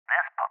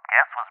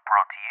podcast was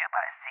brought to you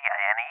by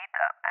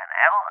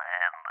CINE.nl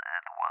and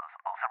it was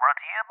also brought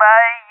to you by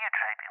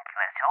Utrecht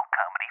International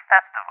Comedy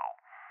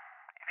Festival.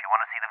 If you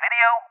want to see the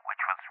video,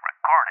 which was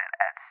recorded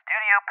at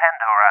Studio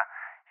Pandora,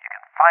 you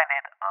can find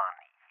it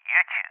on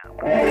YouTube.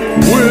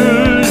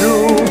 Will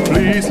you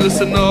please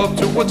listen up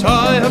to what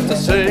I have to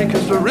say?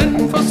 Cause we're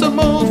in for some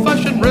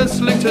old-fashioned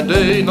wrestling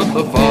today. Not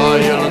the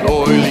violent,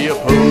 oily,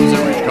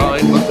 opposerish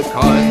kind, but the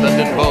kind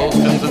that involves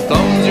pins and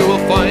thumbs you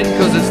will find.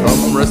 Cause it's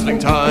thumb wrestling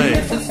time.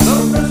 Yes, it's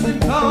thumb wrestling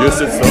time. Yes,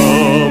 it's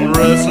thumb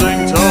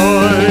wrestling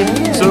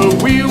time. So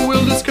we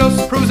will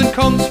discuss pros and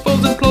cons,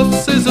 faults and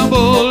pluses of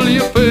all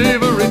your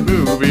favorite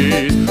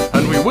movies.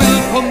 And we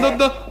will ponder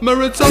the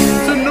merits of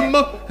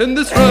cinema in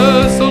this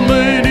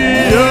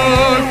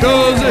WrestleMania.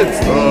 Cause it's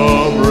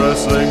thumb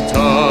wrestling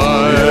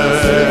time.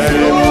 Yes, it's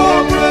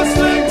thumb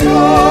wrestling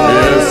time.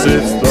 Yes,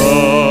 it's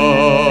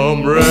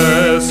thumb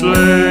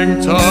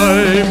wrestling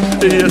time.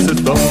 Yes,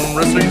 it's thumb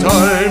wrestling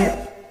time.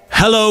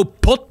 Hello,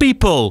 pod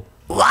people!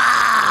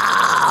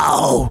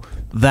 Wow!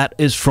 That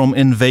is from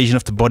Invasion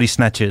of the Body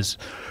Snatchers.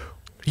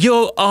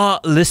 You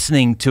are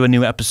listening to a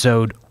new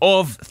episode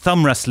of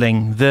Thumb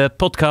Wrestling, the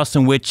podcast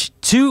in which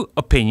two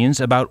opinions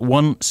about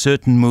one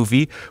certain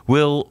movie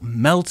will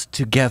melt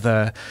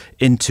together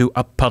into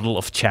a puddle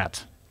of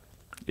chat.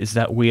 Is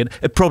that weird?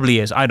 It probably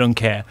is, I don't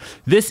care.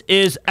 This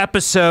is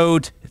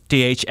episode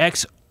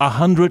THX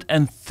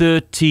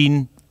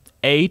 113.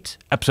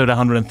 Episode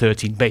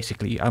 113,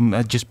 basically.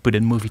 I just put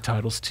in movie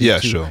titles to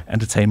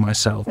entertain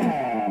myself.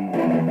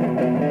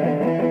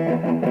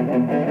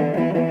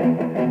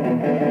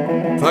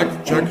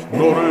 Fact check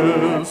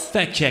Norris.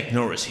 Fact check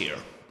Norris here.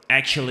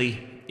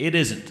 Actually, it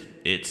isn't.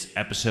 It's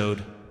episode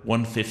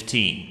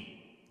 115.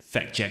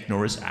 Fact check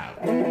Norris out.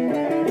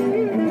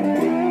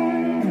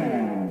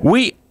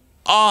 We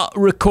are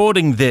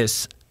recording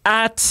this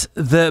at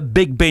the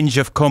Big Binge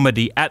of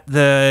comedy at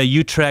the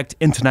Utrecht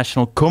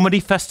International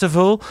Comedy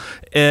Festival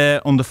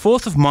on the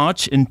 4th of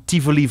March in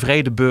Tivoli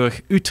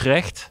Vredenburg,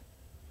 Utrecht.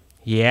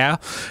 Yeah.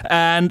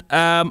 And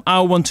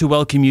I want to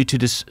welcome you to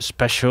this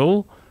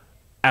special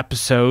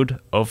episode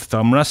of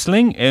Thumb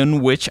Wrestling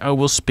in which I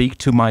will speak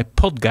to my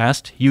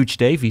podguest, Huge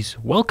Davies.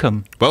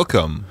 Welcome.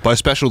 Welcome. By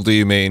special, do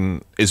you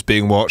mean it's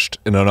being watched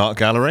in an art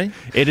gallery?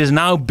 It is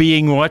now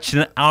being watched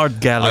in an art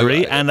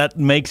gallery, and that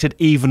makes it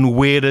even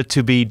weirder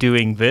to be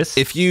doing this.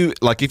 If you're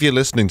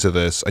listening to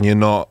this and you're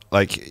not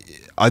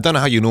I don't know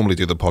how you normally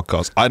do the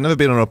podcast. I've never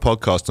been on a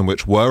podcast in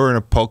which we're in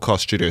a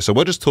podcast studio, so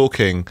we're just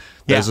talking.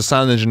 There's a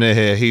sound engineer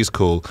here. He's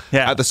cool.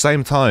 Yeah. At the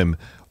same time,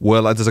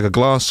 there's like a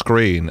glass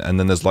screen, and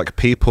then there's like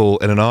people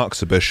in an art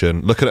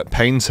exhibition looking at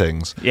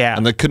paintings. Yeah.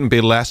 And they couldn't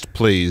be less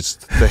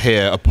pleased to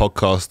hear a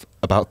podcast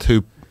about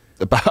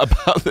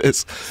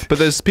this. But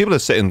there's people are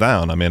sitting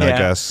down. I mean, I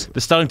guess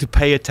they're starting to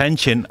pay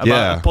attention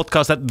about a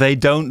podcast that they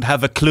don't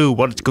have a clue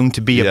what it's going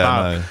to be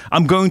about. No.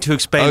 I'm going to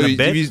explain a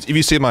bit. Have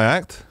you seen my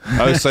act?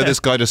 Oh, so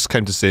this guy just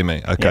came to see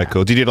me. Okay,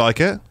 cool. Did you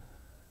like it?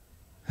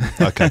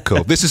 Okay,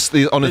 cool. This is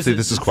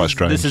quite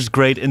strange. This is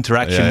great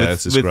interaction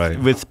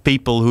with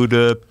people who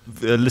the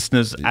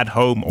listeners at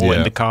home or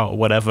in the car or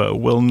whatever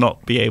will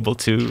not be able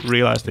to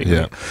realize things.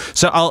 Yeah.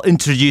 So I'll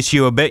introduce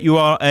you a bit. You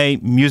are a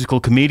musical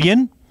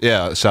comedian.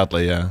 Yeah,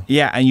 sadly, yeah.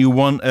 Yeah, and you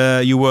won.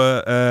 You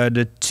were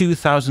the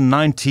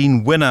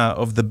 2019 winner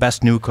of the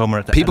best newcomer.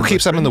 At the People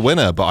keep saying I'm the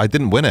winner, but I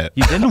didn't win it.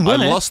 You didn't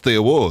win it? I lost the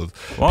award.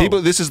 Wow.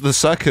 This is the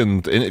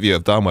second interview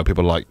I've done where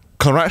people are like,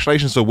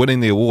 "Congratulations for winning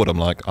the award." I'm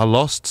like, I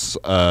lost.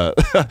 I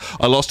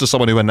lost to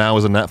someone who now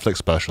is a Netflix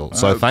special.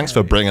 So thanks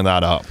for bringing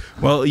that up.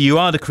 Well, you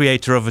are the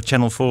creator of a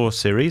Channel 4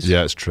 series.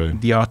 Yeah, it's true.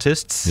 The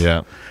Artists.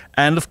 Yeah.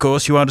 And of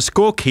course, you are the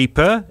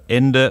scorekeeper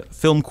in the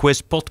Film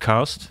Quiz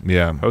podcast.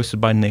 Yeah. Hosted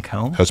by Nick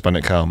Helm.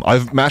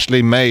 I've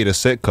actually made a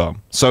sitcom.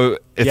 So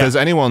if there's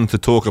anyone to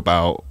talk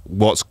about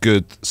what's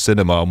good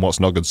cinema and what's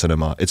not good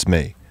cinema, it's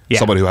me. Yeah.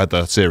 Someone who had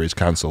the series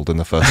cancelled in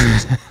the first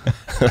season.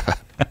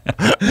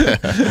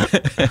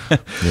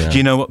 Do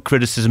you know what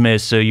criticism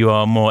is, so you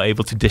are more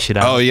able to dish it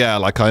out? Oh yeah,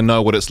 like I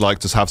know what it's like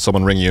to have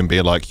someone ring you and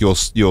be like, your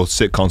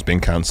sitcom's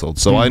been cancelled.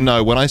 So I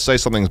know when I say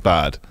something's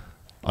bad,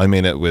 I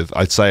mean it with.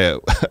 I say it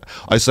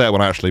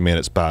when I actually mean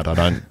it's bad. I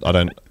don't.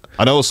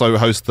 I also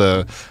host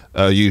the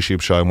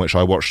YouTube show in which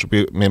I watched.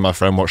 Me and my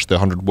friend watched the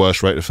 100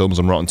 worst rated films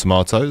on Rotten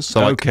Tomatoes.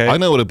 So I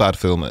know what a bad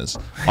film is.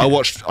 I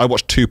watched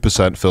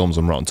 2% films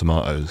on Rotten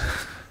Tomatoes.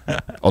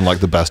 On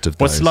like the best of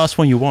days. What's the last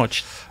one you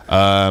watched?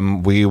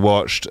 We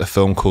watched a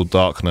film called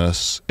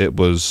Darkness. It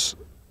was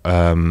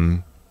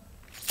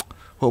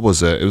what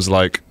was it? It was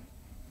like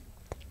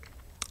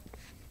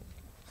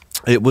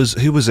who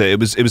was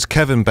it? It was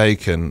Kevin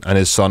Bacon and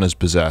his son is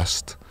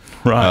possessed.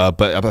 Right.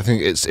 But I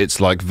think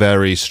it's like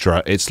very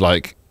it's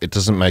like it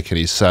doesn't make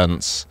any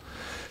sense.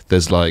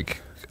 There's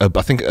like I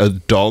think a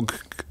dog.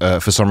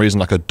 For some reason,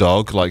 like a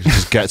dog, like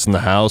just gets in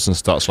the house and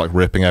starts like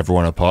ripping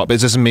everyone apart. But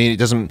it doesn't mean it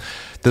doesn't.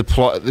 The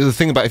plot. The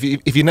thing about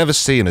if you've never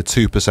seen a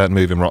 2%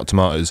 movie in Rotten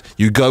Tomatoes,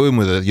 you go in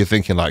with it. You're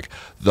thinking like,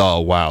 oh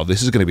wow,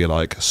 this is going to be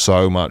like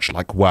so much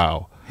like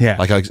wow,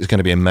 like it's going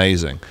to be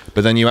amazing.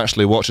 But then you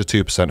actually watch a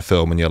 2%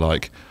 film and you're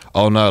like,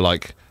 oh no,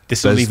 like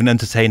It's not even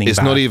entertaining.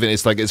 It's not even.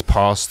 It's like it's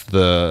past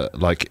the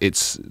like.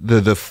 It's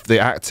the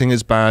acting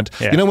is bad.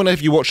 Yeah. You know,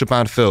 whenever you watch a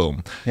bad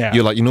film,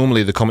 you're like,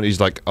 normally the comedy is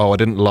like, oh, I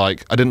didn't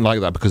like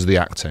that because of the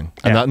acting,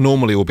 and that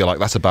normally will be like,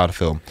 that's a bad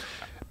film.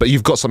 But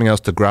you've got something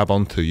else to grab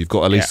onto. You've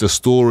got at least a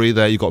story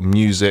there. You've got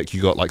music.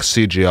 You've got like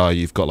CGI.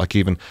 You've got like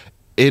even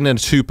in a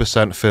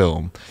 2%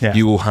 film,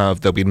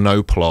 there'll be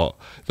no plot.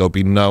 There'll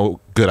be no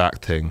good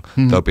acting.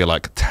 There'll be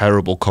like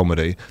terrible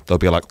comedy. There'll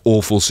be like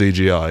awful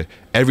CGI.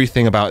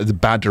 Everything about the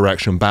bad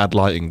direction, bad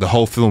lighting. The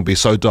whole film will be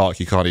so dark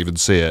you can't even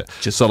see it.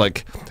 So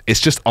like, it's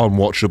just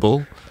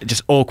unwatchable.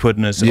 Just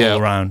awkwardness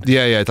all around.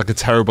 Yeah, it's like a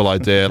terrible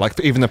idea. Like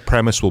even the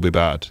premise will be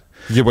bad.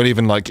 You won't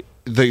even like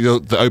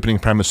the opening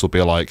premise will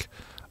be like,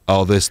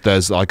 oh,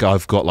 there's like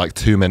I've got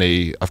too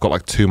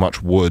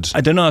much wood.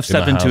 I don't know. I've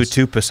stepped into a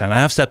 2%. I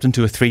have stepped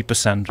into a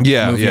 3%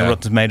 movie on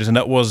Rotten Tomatoes, and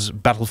that was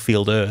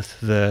Battlefield Earth.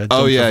 The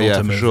John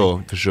Travolta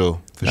movie. for sure.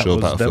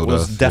 That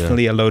was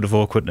definitely a load of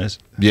awkwardness.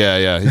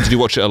 Yeah. Did you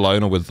watch it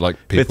alone or with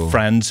like people? With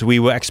friends. We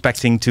were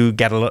expecting to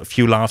get a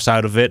few laughs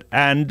out of it,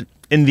 and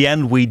in the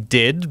end we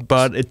did,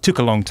 but it took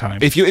a long time.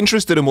 If you're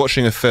interested in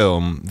watching a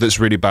film that's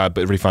really bad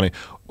but really funny,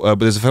 but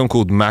there's a film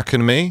called Mac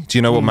and Me. Do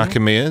you know what Mac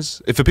and Me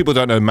is? If for people who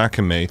don't know Mac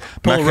and Me,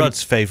 Paul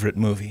Rudd's favourite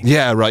movie.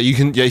 Yeah, right. You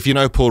can. Yeah, if you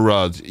know Paul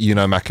Rudd, you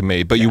know Mac and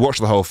Me. But you watch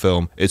the whole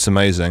film, it's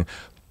amazing.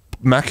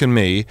 Mac and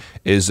Me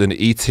is an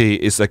ET.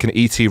 It's like an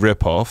ET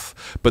ripoff,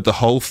 but the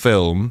whole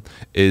film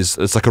it's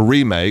like a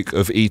remake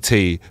of ET,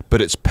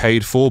 but it's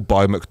paid for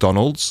by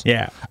McDonald's.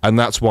 Yeah, and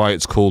that's why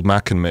it's called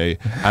Mac and Me.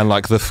 And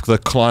like the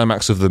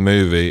climax of the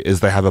movie is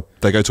they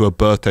go to a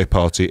birthday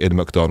party in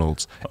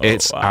McDonald's.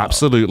 It's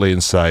absolutely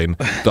insane.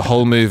 The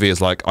whole movie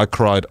is like I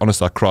cried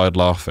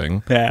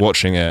laughing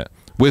watching it.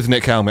 With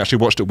Nick Helm. We actually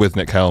watched it with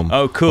Nick Helm.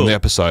 Oh, cool. On the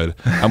episode.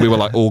 And we were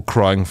like all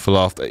crying for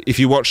laughter. If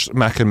you watch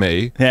Mac and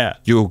Me,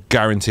 you're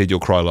guaranteed you'll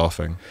cry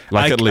laughing.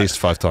 Like at least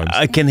 5 times.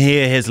 I can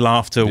hear his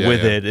laughter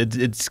with it.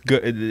 It's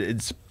good.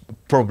 It's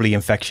probably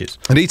infectious.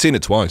 And he's seen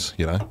it twice,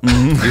 you know.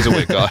 He's a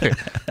weird guy.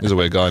 He's a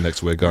weird guy,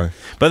 Nick's a weird guy.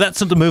 But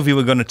that's not the movie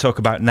we're going to talk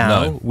about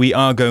now. No. We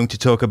are going to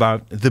talk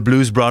about The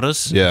Blues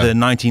Brothers, the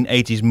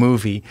 1980s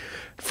movie.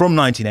 From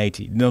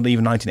 1980, not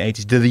even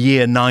 1980s, to the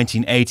year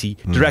 1980,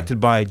 directed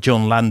by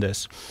John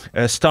Landis,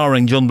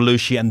 starring John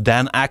Belushi and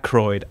Dan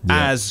Aykroyd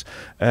as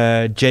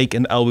Jake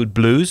and Elwood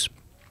Blues.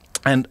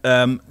 And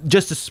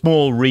just a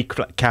small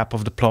recap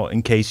of the plot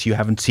in case you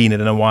haven't seen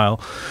it in a while.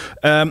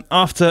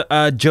 After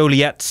a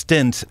Joliet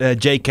stint,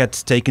 Jake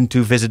gets taken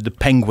to visit the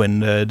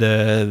Penguin,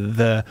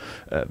 the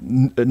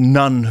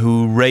nun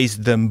who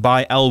raised them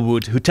by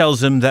Elwood, who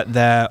tells him that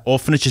their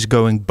orphanage is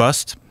going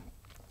bust.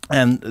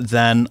 And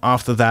then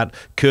after that,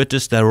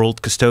 Curtis, their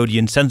old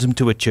custodian, sends him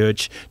to a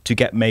church to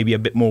get maybe a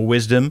bit more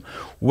wisdom,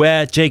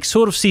 where Jake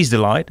sort of sees the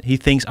light. He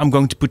thinks, I'm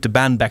going to put the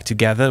band back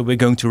together, we're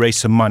going to raise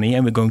some money,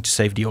 and we're going to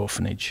save the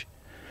orphanage.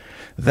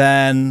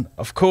 Then,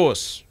 of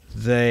course,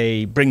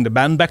 they bring the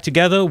band back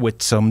together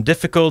with some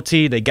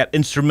difficulty. They get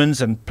instruments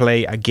and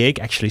play a gig,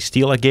 actually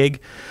steal a gig,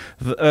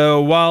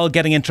 while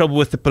getting in trouble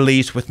with the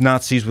police, with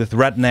Nazis, with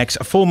rednecks,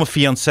 a former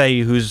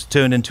fiancée who's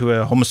turned into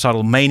a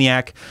homicidal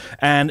maniac.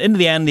 And in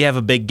the end, they have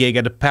a big gig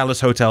at the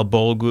Palace Hotel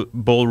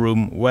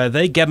ballroom where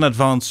they get an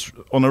advance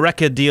on a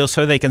record deal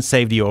so they can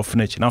save the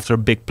orphanage. And after a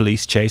big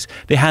police chase,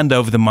 they hand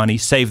over the money,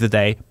 save the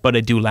day, but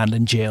they do land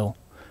in jail,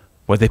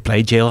 where they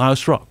play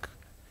Jailhouse Rock.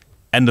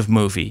 End of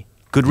movie.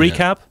 Good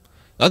recap?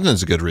 I think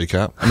it's a good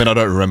recap. I mean, I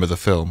don't remember the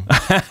film. 3,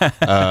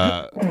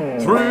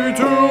 2,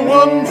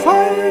 1,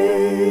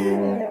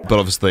 fight! But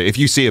obviously, if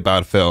you see a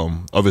bad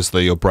film,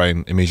 obviously your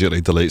brain immediately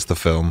deletes the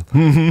film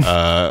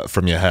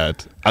from your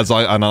head.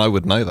 And I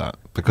would know that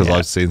because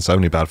I've seen so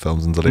many bad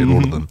films and deleted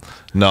all of them.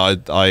 No,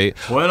 I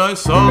When I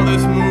saw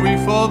this movie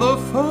for the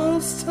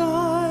first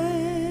time,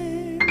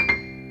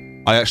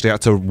 I actually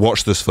had to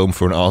watch this film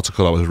for an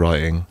article I was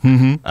writing,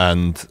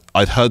 and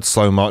I'd heard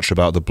so much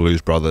about the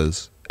Blues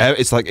Brothers.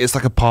 It's like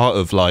a part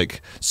of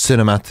like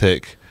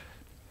cinematic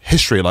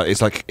history. Like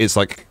it's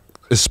like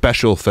a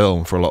special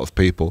film for a lot of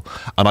people,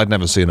 and I'd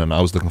never seen it. And I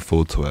was looking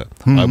forward to it.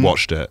 I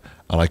watched it,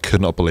 and I could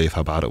not believe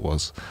how bad it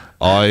was.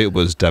 I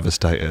was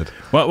devastated.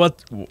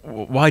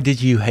 Why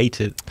did you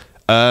hate it?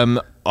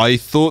 I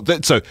thought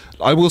that. So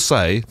I will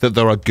say that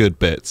there are good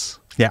bits.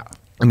 Yeah.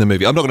 In the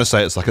movie, I'm not going to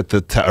say it's like a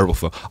terrible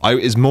film.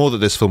 It's more that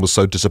this film was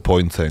so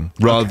disappointing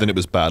rather than it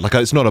was bad. Like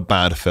it's not a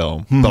bad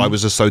film, but I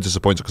was just so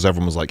disappointed because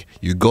everyone was like,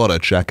 "You gotta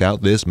check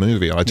out this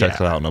movie." And I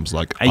checked it out, and I was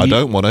like, "I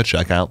don't want to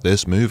check out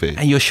this movie."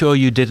 And you're sure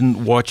you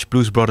didn't watch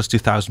Blues Brothers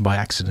 2000 by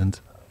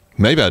accident?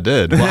 Maybe I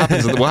did. What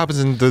happens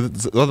in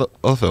the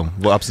other film?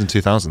 What happens in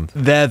 2000?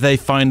 There they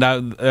find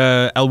out,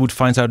 Elwood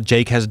finds out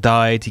Jake has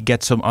died. He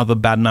gets some other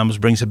band members,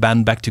 brings a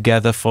band back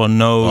together for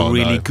no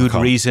good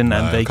reason,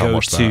 and they go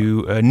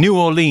to New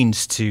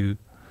Orleans to...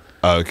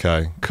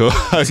 Okay, cool.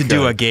 To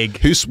do a gig.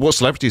 What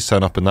celebrities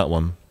turn up in that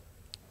one?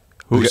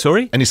 Who?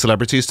 Sorry? Any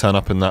celebrities turn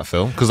up in that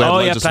film? Because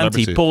yeah,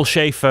 plenty. Paul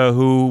Schaefer,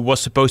 who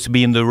was supposed to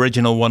be in the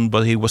original one,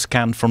 but he was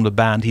canned from the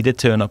band. He did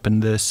turn up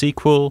in the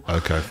sequel.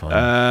 Okay,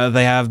 fine.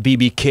 They have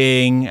B.B.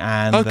 King,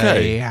 and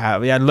they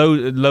have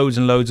loads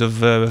and loads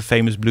of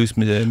famous blues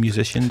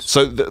musicians.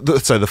 So,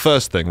 the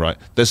first thing, right?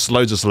 There's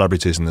loads of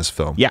celebrities in this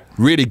film. Yeah,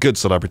 really good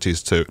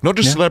celebrities too. Not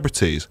just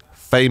celebrities,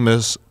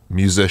 famous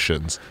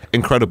musicians.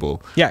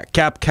 Incredible. Yeah,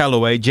 Cab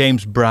Calloway,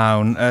 James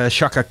Brown,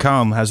 Shaka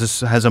Khan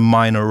has a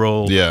minor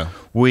role. Yeah.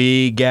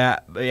 We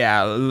get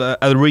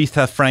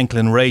Aretha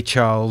Franklin, Ray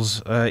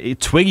Charles,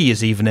 Twiggy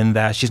is even in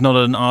there. She's not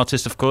an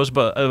artist, of course,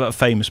 but a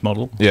famous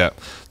model. Yeah,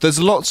 the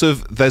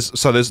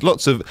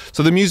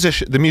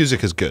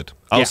music is good.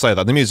 I'll say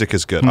that the music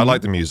is good. I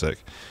like the music,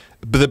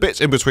 but the bits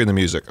in between the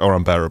music are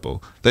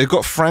unbearable. They've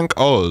got Frank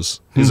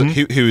Oz, who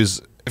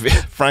is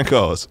Frank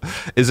Oz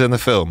is in the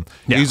film.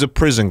 Yeah. He's a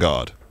prison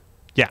guard.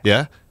 Yeah,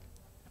 yeah.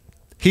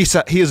 He's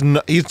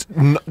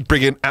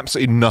bringing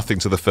absolutely nothing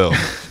to the film.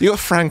 You got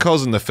Frank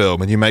Oz in the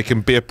film, and you make him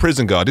be a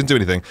prison guard. Didn't do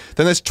anything.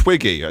 Then there's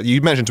Twiggy.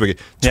 You mentioned Twiggy.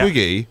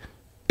 Twiggy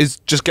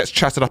just gets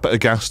chatted up at a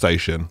gas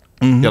station.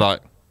 You're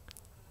like,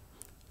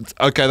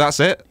 okay,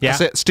 that's it. Yeah.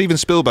 That's it. Steven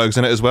Spielberg's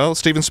in it as well.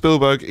 Steven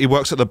Spielberg. He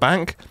works at the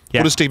bank.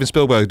 Yeah. What does Steven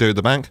Spielberg do at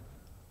the bank?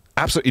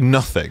 Absolutely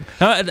nothing.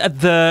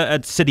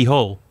 At City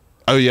Hall.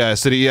 Oh yeah,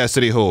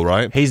 City Hall,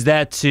 right? He's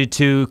there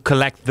to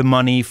collect the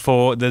money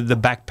for the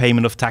back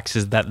payment of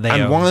taxes that they owe.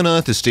 And why on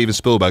earth is Steven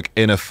Spielberg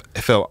in a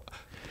film?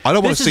 I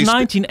don't want to see. This is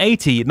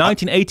 1980.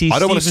 1980. I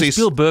don't want to see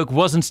Spielberg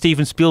wasn't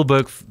Steven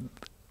Spielberg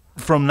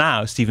from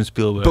now. Steven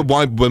Spielberg. But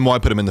why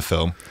put him in the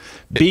film?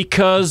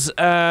 Because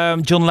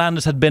John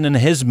Landis had been in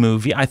his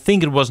movie. I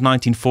think it was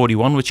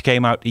 1941, which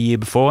came out a year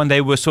before, and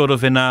they were sort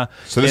of in a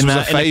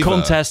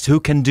contest who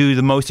can do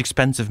the most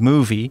expensive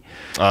movie.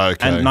 Okay.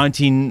 And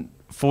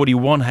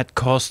 1941 had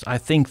cost, I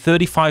think,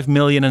 35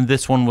 million, and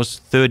this one was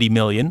 30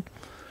 million.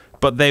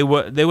 But they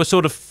were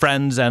sort of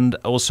friends and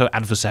also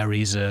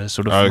adversaries,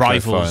 sort of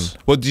rivals.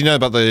 Fine. Well, do you know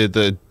about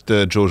the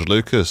George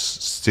Lucas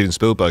Steven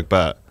Spielberg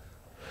bet?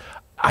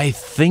 I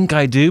think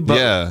I do, but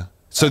yeah.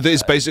 So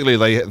it's basically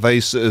they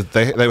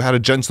had a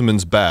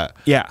gentleman's bet.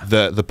 Yeah.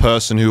 That the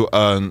person who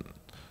earned,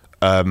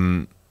 I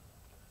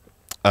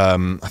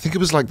think it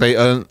was like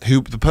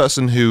the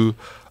person who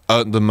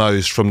earned the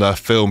most from their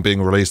film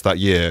being released that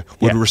year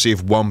would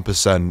receive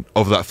 1%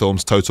 of that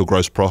film's total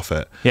gross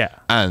profit. Yeah.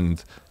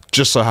 And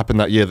just so happened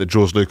that year that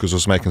George Lucas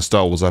was making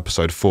Star Wars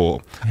Episode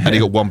 4, and he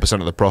got 1%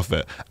 of the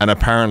profit. And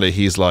apparently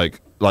he's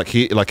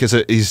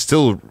he's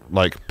still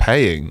like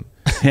paying.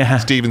 Yeah.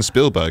 Steven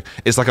Spielberg.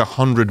 It's like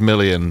 $100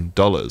 million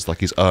like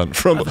he's earned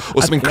from,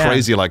 or something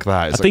crazy like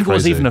that. I think it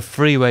was even a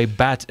freeway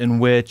bet in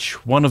which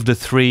one of the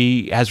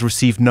three has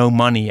received no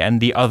money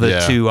and the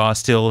other two are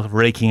still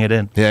raking it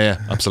in.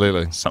 Yeah,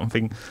 absolutely.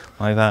 Something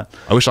like that.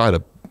 I wish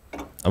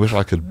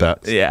I could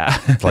bet. Yeah,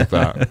 like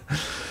that.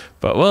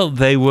 But well,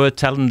 they were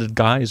talented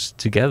guys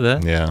together.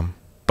 Yeah,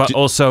 but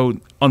also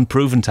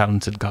unproven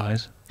talented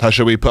guys. How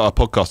shall we put our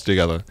podcast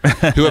together?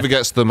 Whoever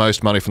gets the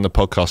most money from the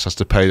podcast has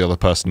to pay the other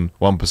person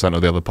 1%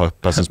 of the other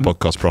person's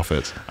podcast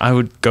profits. I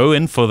would go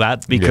in for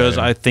that because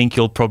I think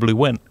you'll probably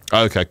win.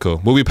 Okay,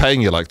 cool. We'll be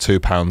paying you like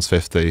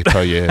 £2.50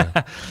 per year.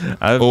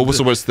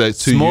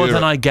 It's more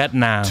than I get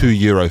now.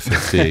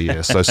 €2.50 a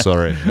year. So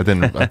sorry,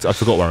 I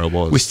forgot where I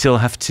was. We still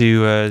have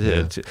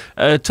to.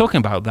 Talking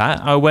about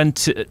that, I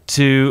went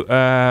to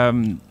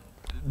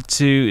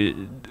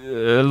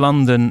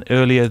London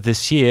earlier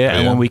this year,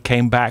 and when we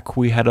came back,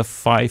 we had a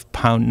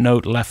 £5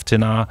 note left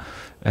in our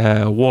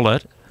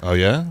wallet. Oh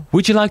yeah?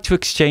 Would you like to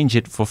exchange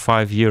it for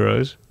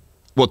 €5?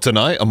 What,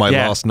 tonight on my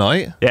last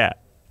night? Yeah.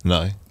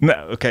 No. No.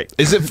 Okay.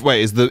 Is it?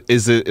 Wait. Is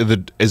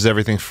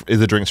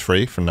the drinks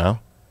free from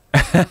now?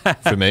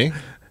 For me?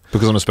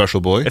 Because I'm a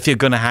special boy. If you're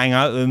gonna hang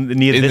out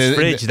near this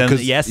fridge, then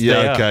yes.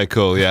 Yeah. Okay.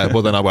 Cool. Yeah.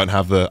 Well, then I won't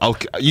have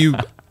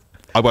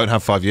I won't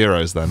have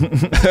 €5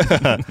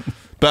 then.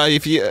 But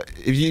if you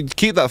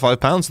keep that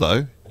 £5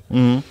 though,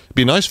 it'd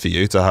be nice for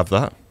you to have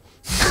that.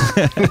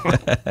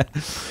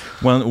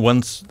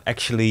 Once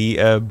actually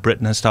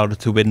Britain has started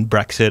to win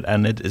Brexit,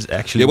 and it is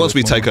actually once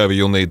we take over,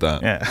 you'll need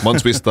that. Yeah.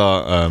 Once we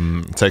start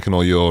taking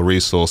all your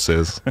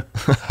resources,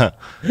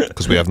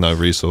 because we have no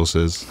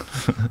resources.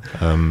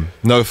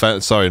 No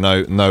offense, sorry,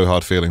 no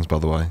hard feelings, by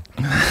the way.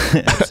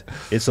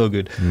 It's all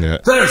good. Yeah.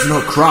 There's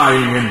no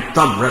crying in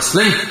thumb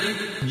wrestling.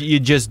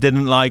 You just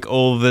didn't like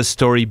all the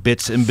story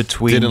bits in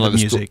between the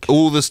music.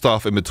 All the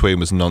stuff in between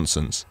was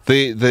nonsense.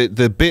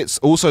 The bits,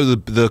 also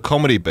the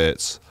comedy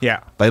bits. Yeah,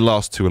 they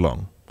last too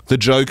long. The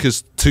joke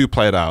is too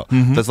played out.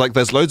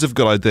 There's loads of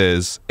good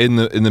ideas in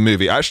the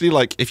movie. Actually,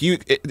 like if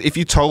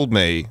you told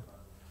me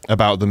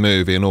about the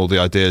movie and all the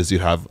ideas you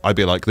have, I'd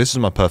be like, this is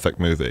my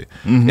perfect movie.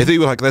 If you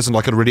were like, there's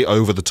like a really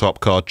over the top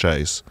car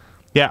chase.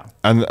 Yeah,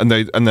 and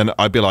then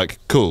I'd be like,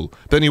 cool.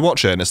 But then you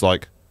watch it and it's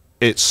like,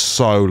 it's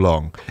so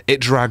long.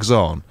 It drags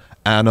on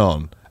and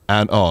on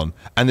and on.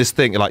 And this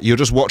thing, like, you're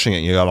just watching it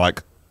and you're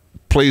like,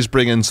 please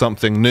bring in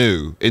something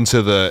new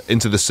into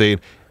the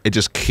scene. It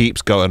just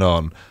keeps going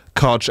on.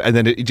 And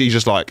then you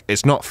just like,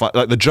 it's not fun.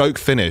 Like, the joke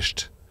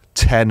finished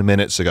 10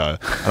 minutes ago,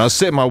 and I was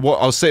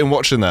sitting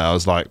watching there. I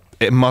was like,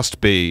 it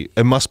must be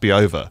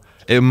over.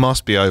 It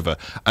must be over.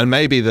 And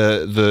maybe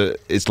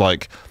it's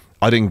like,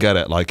 I didn't get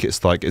it. Like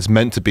it's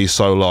meant to be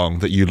so long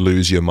that you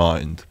lose your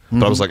mind.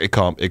 But I was like, it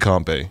can't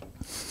be.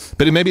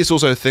 But maybe it's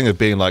also a thing of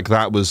being like,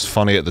 that was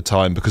funny at the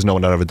time because no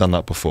one had ever done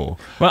that before.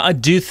 Well, I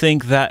do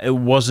think that it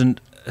wasn't.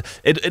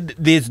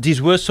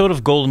 These were sort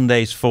of golden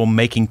days for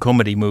making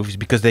comedy movies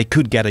because they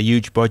could get a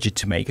huge budget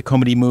to make a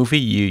comedy movie.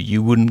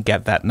 You wouldn't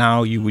get that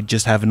now. You would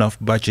just have enough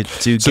budget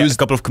to get a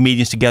couple of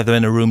comedians together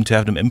in a room to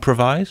have them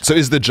improvise. So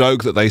is the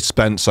joke that they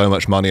spent so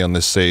much money on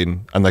this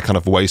scene and they kind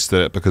of wasted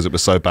it because it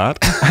was so bad?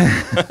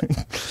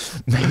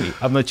 Maybe.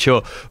 I'm not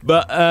sure.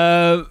 But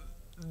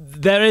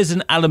there is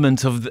an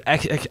element of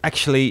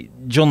actually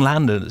John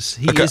Landis.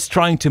 He is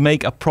trying to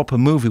make a proper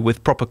movie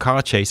with proper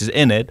car chases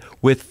in it,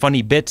 with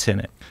funny bits in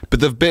it. But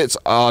the bits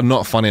are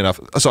not funny enough.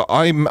 So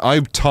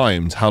I've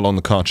timed how long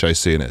the car chase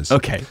scene is.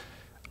 Okay,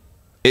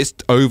 it's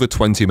over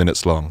 20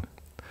 minutes long.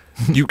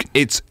 You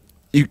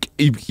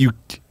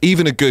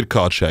even a good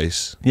car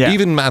chase,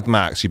 even Mad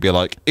Max, you'd be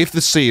like, if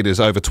the scene is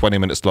over 20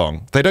 minutes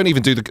long, they don't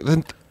even do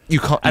the. You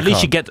can't. At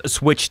least you get a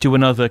switch to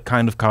another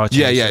kind of car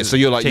chase. Yeah. So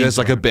you're like, there's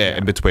like a bit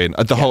in between.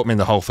 The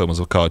whole film was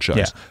a car chase.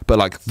 Yeah. But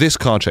like this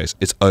car chase,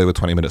 it's over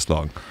 20 minutes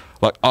long.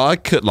 Like I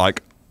couldn't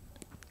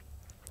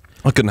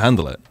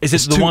handle it. Is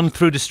it the one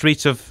through the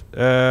streets of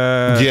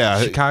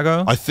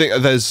Chicago? I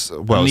think there's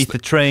underneath the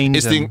train.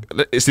 It's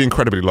the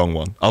incredibly long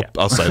one.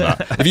 I'll say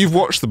that. If you've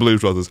watched the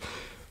Blues Brothers,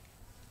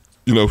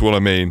 you know what I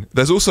mean.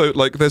 There's also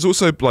like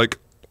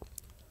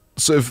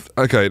sort of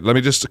let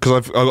me just, because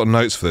I've got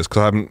notes for this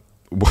because I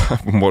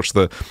haven't watched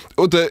the.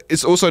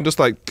 It's also just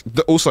like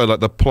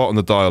the plot and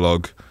the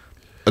dialogue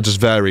are just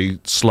very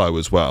slow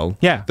as well.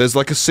 Yeah. There's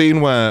like a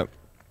scene where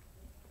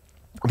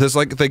there's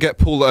like they get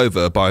pulled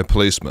over by a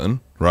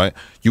policeman, right?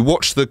 You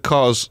watch the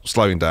cars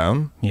slowing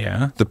down.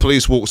 Yeah. The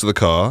police walk to the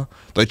car,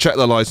 they check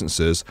their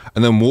licenses,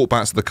 and then walk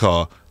back to the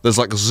car. There's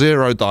like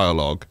zero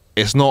dialogue.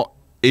 It's not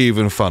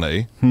even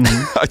funny.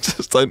 I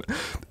just don't.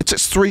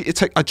 It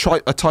took I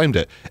timed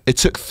it. It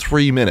took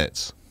 3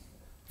 minutes.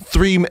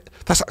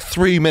 That's like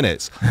 3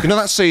 minutes. You know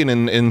that scene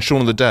in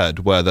Shaun of the Dead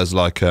where there's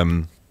like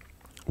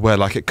where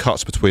like it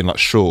cuts between like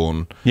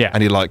Shaun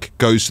and he like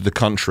goes to the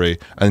country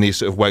and he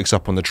sort of wakes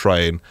up on the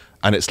train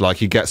and it's like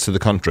he gets to the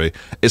country.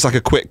 It's like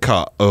a quick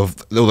cut of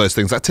all those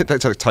things. That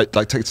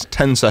takes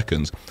 10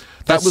 seconds.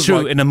 That's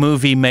true. Like, in a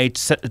movie made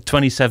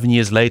 27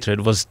 years later,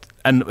 it was,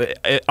 and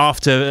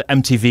after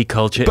MTV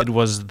culture, it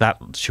was that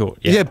short.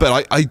 Yeah,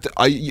 but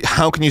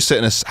how can you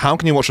how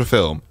can you watch a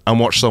film and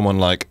watch someone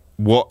like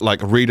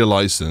read a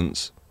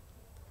license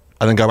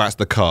and then go back to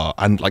the car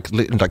and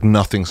like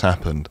nothing's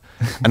happened?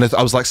 And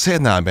I was like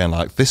sitting there and being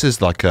like, this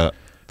is like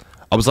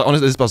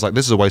honestly,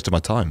 this is a waste of my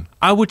time.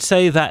 I would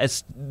say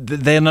that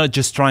they're not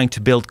just trying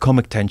to build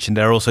comic tension,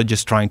 they're also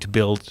just trying to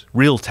build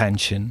real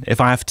tension.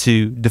 If I have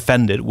to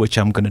defend it, which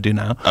I'm going to do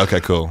now.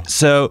 Okay, cool.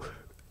 So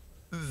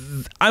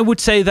I would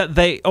say that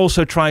they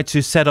also try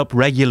to set up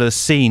regular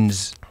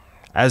scenes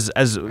as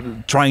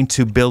trying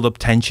to build up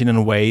tension in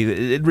a way.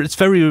 It's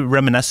very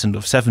reminiscent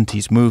of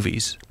 70s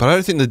movies. But I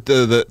don't think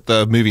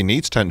the movie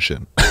needs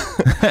tension.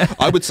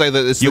 I would say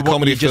that it's a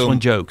comedy film. You just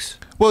want jokes.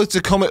 Well, it's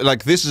a comedy.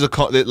 Like this is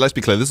let's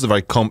be clear. This is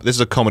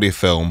a comedy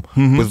film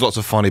with lots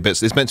of funny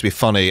bits. It's meant to be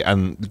funny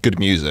and good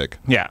music.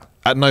 Yeah.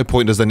 At no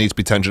point does there need to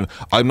be tension.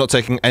 I'm not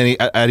taking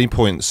at any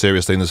point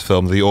seriously in this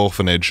film. The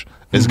orphanage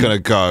is going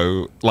to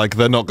go, like,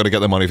 they're not going to get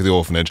the money for the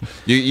orphanage.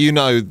 You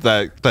know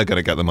they're going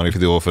to get the money for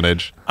the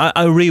orphanage.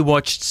 I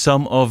rewatched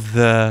some of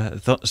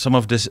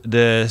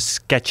the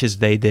sketches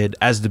they did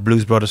as the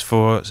Blues Brothers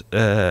for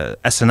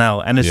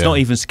SNL, and it's not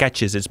even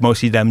sketches. It's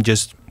mostly them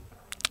just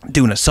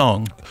doing a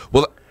song.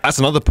 Well, that's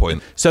another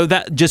point. So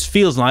that just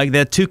feels like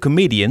they're two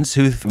comedians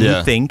who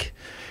think,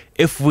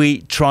 if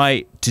we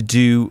try to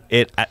do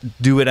it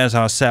as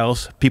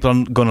ourselves, people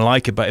aren't going to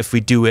like it. But if we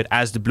do it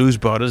as the Blues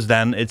Brothers,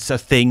 then it's a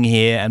thing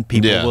here and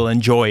people will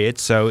enjoy it.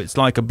 So it's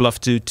like a bluff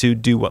to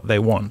do what they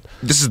want.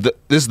 This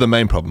is the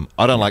main problem.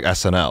 I don't like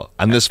SNL,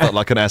 and this felt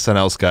like an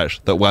SNL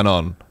sketch that went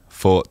on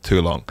for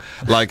too long.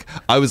 Like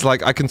I was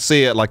like, I can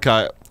see it. Like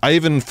I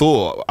even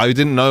thought I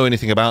didn't know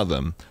anything about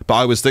them, but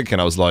I was thinking,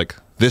 I was like,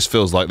 this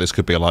feels like this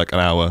could be like an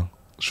hour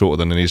shorter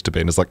than it needs to be,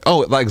 and it's like,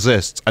 oh, that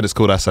exists and it's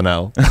called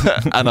SNL.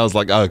 And I was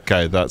like,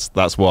 okay,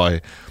 that's why,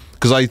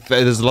 because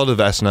there's a lot of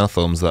SNL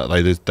films that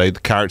they the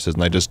characters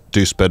and they just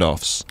do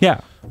spin-offs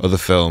of the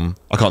film.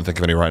 I can't think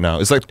of any right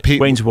now. It's like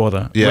Wayne's World.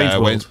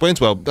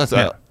 Wayne's World.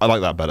 I like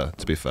that better,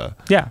 to be fair.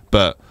 Yeah,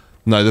 but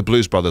no, the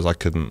Blues Brothers I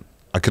couldn't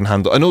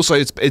handle. And also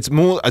it's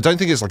more, I don't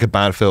think it's like a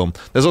bad film.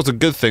 There's lots of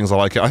good things I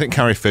like it. I think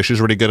Carrie Fisher's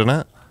really good in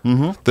it.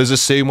 There's a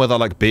scene where they're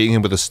like beating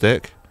him with a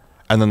stick,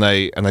 and then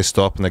they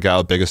stop and they get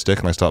out a bigger stick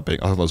and they start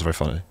beating. I thought that was very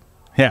funny.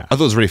 Yeah, I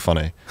thought it was really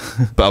funny.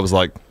 But I was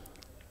like,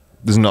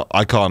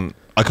 I can't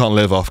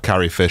live off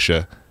Carrie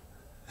Fisher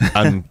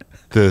and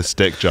the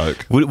stick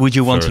joke. Would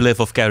you want to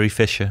live off Carrie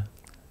Fisher?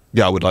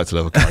 Yeah, I would like to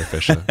live with Carrie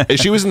Fisher. If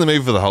she was in the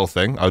movie for the whole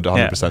thing, I would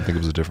 100% think it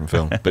was a different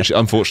film. But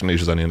unfortunately,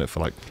 she was only in it for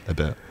like a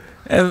bit.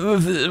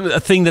 A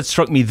thing that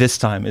struck me this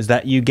time is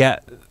that you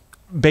get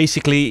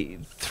basically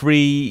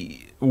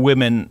 3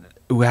 women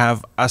who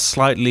have a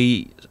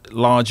slightly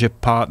larger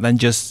part than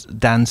just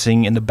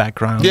dancing in the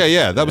background.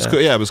 Yeah, that was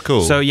cool. Yeah, it was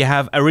cool. So you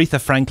have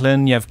Aretha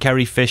Franklin, you have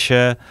Carrie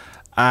Fisher,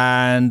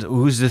 and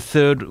who's the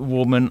third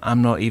woman?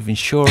 I'm not even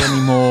sure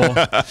anymore.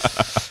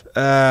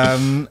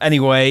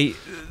 Anyway,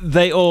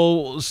 they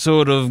all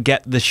sort of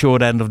get the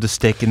short end of the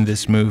stick in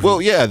this movie.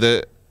 Well, yeah,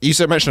 you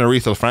mentioned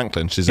Aretha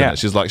Franklin. She's in it.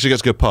 She's like, she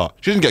gets a good part.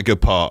 She didn't get a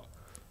good part.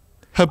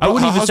 I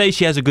wouldn't even say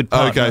she has a good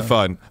part. Okay,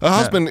 fine. Her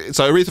husband,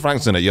 so Aretha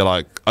Franklin's in it. You're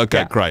like,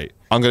 okay, great.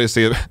 I'm going to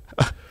see it.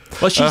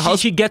 Well,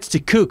 she gets to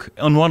cook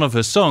on one of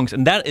her songs,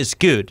 and that is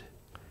good.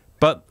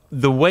 But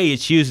the way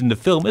it's used in the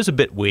film is a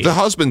bit weird. The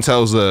husband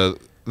tells her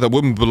the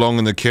woman belong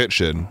in the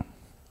kitchen.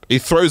 He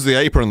throws the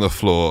apron on the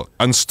floor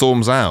and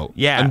storms out.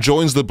 Yeah. And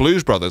joins the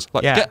Blues Brothers.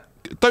 Like,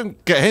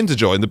 don't get him to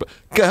join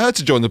get her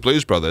to join the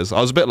Blues Brothers.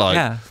 I was a bit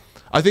like,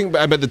 I think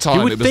at the time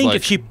you would it was think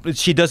like, if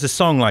she does a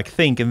song like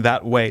Think in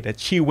that way, that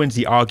she wins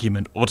the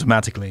argument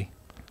automatically.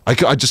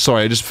 I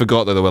just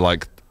forgot that there were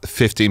like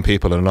 15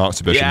 people in an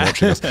exhibition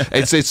watching us.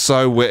 It's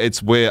so weird.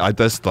 It's weird. I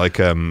just like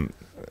and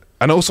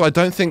also I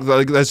don't think that,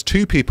 like, there's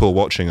 2 people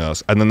watching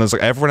us, and then there's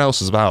like everyone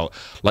else is about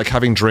like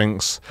having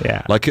drinks.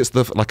 Yeah. Like it's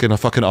like in a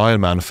fucking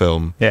Iron Man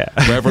film. Yeah.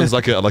 Where everyone's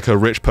like a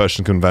rich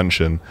person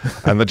convention,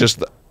 and they're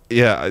just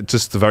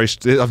just very.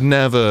 I've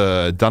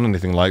never done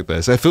anything like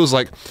this. It feels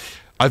like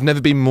I've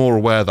never been more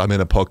aware that I'm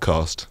in a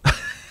podcast.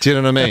 Do you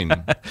know what I mean?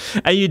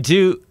 And you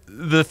do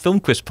the Film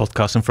Quiz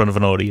podcast in front of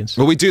an audience.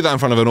 Well, we do that in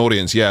front of an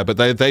audience, yeah, but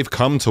they've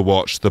come to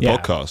watch the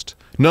podcast.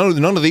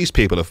 None of these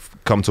people have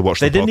come to watch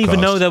the podcast. They didn't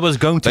even know there was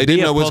going to be a podcast. They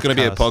didn't know there was going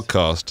to be a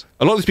podcast.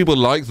 A lot of these people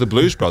like the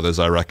Blues Brothers,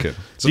 I reckon.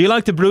 Do you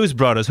like the Blues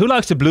Brothers? Who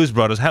likes the Blues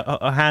Brothers?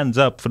 Hands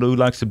up for who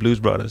likes the Blues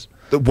Brothers.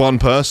 One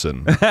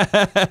person.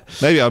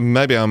 Maybe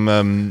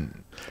I'm.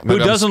 Who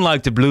doesn't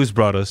like the Blues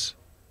Brothers?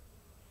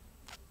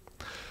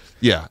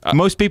 Yeah.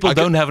 Most people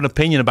don't have an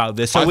opinion about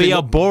this, so we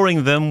are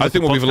boring them. I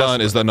think what we've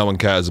learned is that no one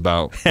cares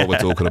about what we're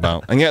talking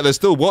about. And yet they're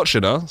still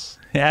watching us.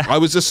 Yeah. I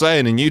was just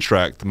saying in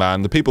Utrecht,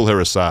 man, the people here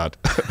are sad.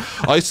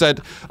 I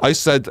said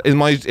in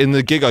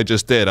the gig I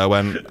just did, I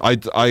went, I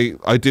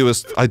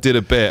did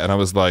a bit, and I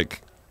was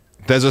like,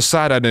 there's a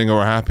sad ending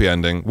or a happy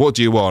ending. What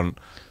do you want?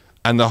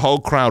 And the whole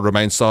crowd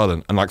remained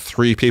silent, and like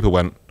 3 people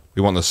went,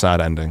 we want the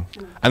sad ending.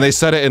 And they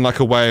said it in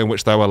like a way in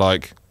which they were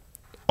like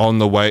on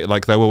the way,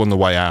 like they were on the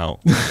way out.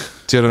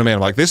 Do you know what I mean?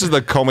 Like, this is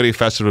the comedy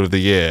festival of the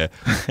year,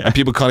 and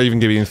people can't even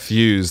get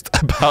enthused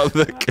about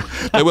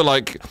they were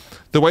like,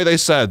 the way they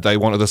said they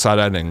wanted the sad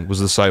ending was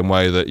the same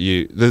way that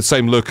the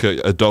same look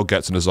a dog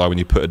gets in his eye when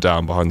you put it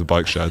down behind the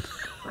bike shed.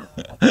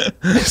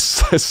 It's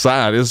so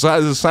sad. It's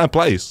a sad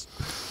place.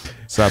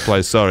 Sad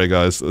place. Sorry,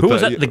 guys. Who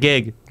was at the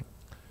gig?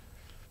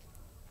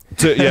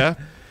 Yeah.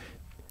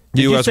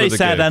 Did you say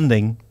sad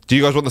ending? Do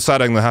you guys want the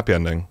sad ending, the happy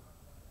ending?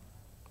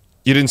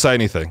 You didn't say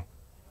anything.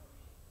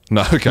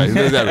 No, okay,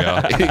 there we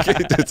are.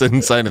 He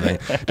didn't say anything.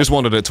 Just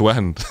wanted it to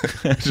end.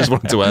 Just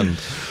wanted to end.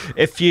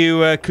 If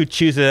you could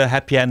choose a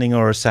happy ending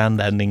or a sad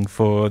ending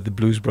for the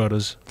Blues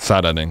Brothers?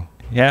 Sad ending.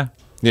 Yeah?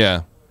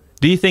 Yeah.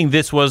 Do you think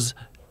this was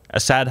a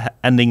sad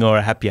ending or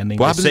a happy ending?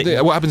 What happens at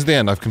the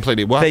end?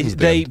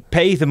 They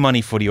pay the money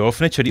for the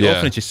orphanage, so the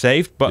orphanage is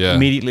saved, but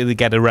immediately they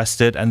get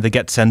arrested and they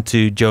get sent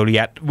to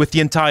Joliet with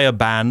the entire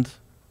band,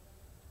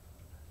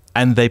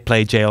 and they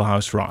play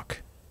Jailhouse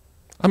Rock.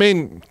 I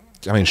mean,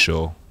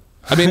 sure.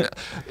 I mean,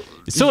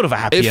 it's sort of a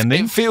happy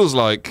ending. It feels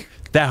like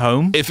they're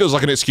home. It feels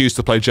like an excuse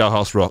to play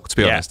Jailhouse Rock, to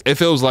be honest. It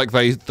feels like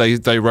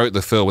they wrote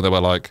the film and they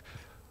were like,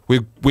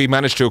 we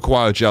managed to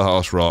acquire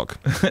Jailhouse Rock.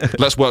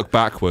 Let's work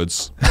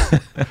backwards.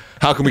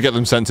 How can we get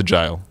them sent to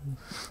jail?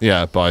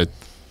 Yeah, by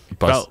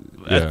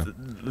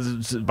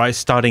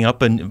starting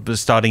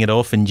it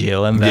off in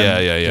jail and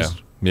then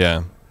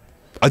yeah.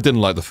 I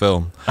didn't like the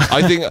film.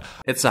 I think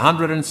it's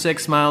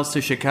 106 miles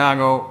to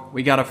Chicago.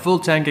 We got a full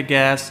tank of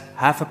gas,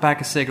 half a pack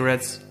of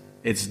cigarettes.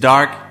 It's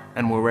dark,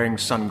 and we're wearing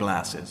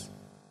sunglasses.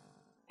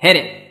 Hit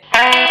it.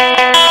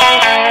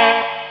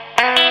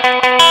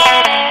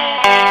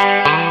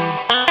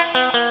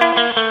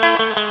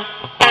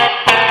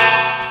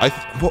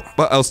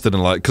 What else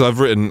didn't I like? Because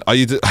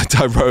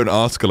I wrote an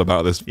article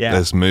about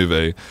this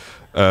movie.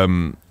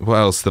 What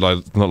else did I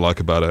not like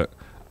about it?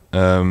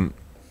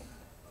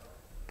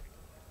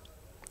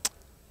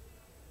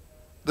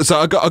 So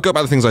I'll go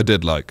about the things I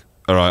did like.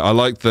 All right, I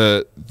liked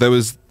there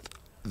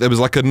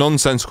was like a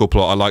nonsensical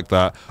plot. I like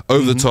that.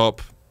 Over the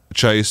top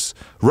chase.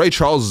 Ray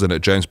Charles is in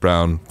it. James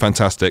Brown,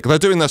 fantastic. They're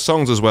doing their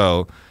songs as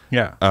well.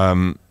 Yeah.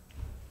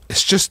 It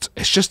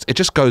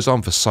just goes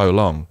on for so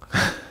long.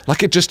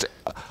 Like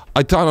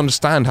I don't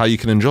understand how you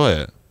can enjoy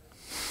it.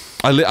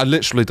 I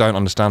literally don't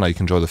understand how you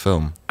can enjoy the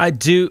film. I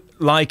do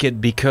like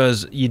it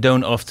because you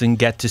don't often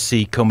get to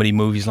see comedy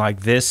movies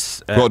like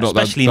this,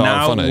 especially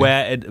now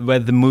where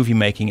the movie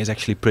making is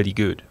actually pretty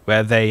good,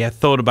 where they have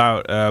thought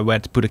about where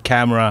to put a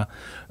camera,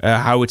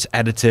 how it's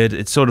edited.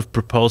 It's sort of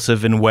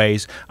propulsive in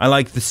ways. I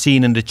like the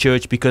scene in the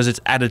church because it's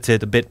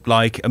edited a bit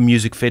like a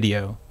music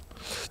video.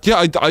 Yeah,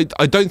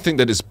 I don't think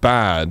that it's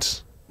bad.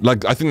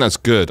 Like, I think that's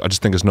good. I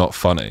just think it's not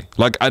funny.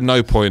 Like, at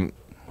no point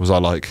was I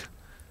like,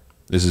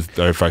 this is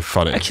very, very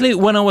funny. Actually,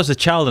 when I was a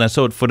child and I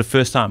saw it for the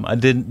first time, I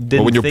didn't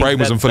But when your think brain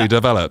wasn't fully that...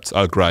 developed,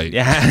 oh, great.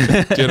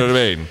 Yeah. Do you know what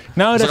I mean?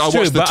 No, it's that's like, true.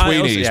 I watched the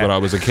Tweenies when I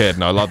was a kid,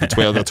 and I loved the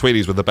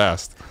Tweenies were the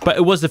best. But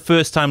it was the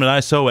first time that I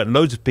saw it.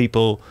 Loads of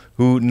people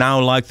who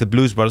now like the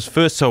Blues Brothers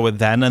first saw it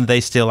then, and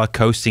they still are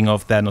coasting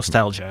off their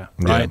nostalgia,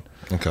 right? Yeah.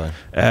 Okay.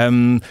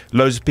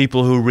 Loads of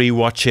people who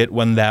rewatch it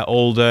when they're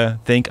older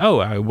think, oh,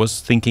 I was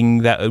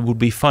thinking that it would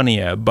be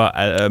funnier. But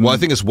well, I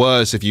think it's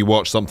worse if you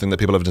watch something that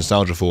people have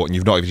nostalgia for and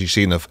you've not actually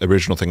seen the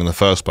original thing in the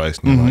first place.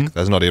 And you're like,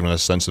 there's not even a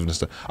sense of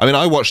nostalgia. I mean,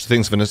 I watched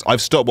things for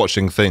I've stopped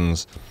watching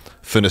things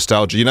for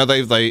nostalgia. You know,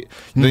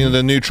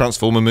 the new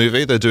Transformer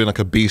movie, they're doing like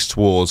a Beast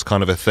Wars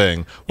kind of a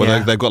thing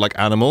where they've got like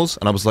animals,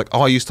 and I was like,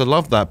 oh, I used to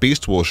love that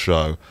Beast Wars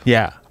show.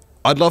 Yeah.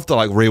 I'd love to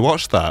like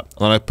rewatch that.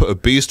 And I put a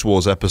Beast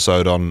Wars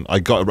episode on. I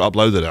got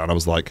uploaded it, and I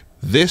was like,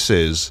 "This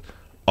is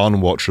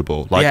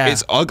unwatchable. Like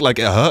it's ugly. Like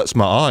it hurts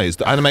my eyes.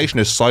 The animation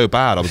is so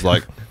bad." I was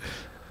like,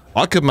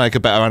 "I could make a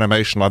better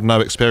animation. I've no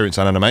experience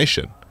in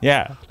animation.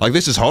 Yeah, like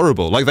this is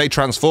horrible. Like they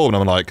transform,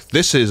 and I'm like,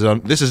 this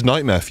is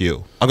nightmare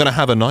fuel. I'm gonna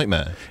have a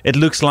nightmare." It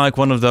looks like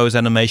one of those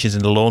animations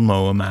in the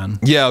Lawnmower Man.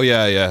 Yeah.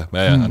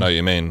 I know what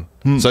you mean.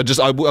 So just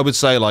I would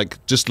say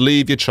like just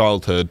leave your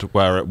childhood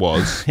where it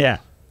was. Yeah.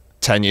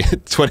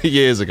 20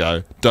 years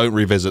ago. Don't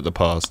revisit the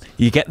past.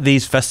 You get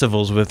these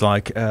festivals with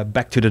like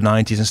back to the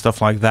 90s and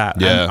stuff like that.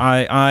 Yeah.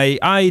 And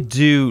I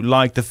do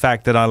like the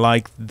fact that I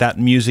like that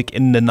music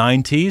in the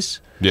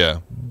 90s. Yeah.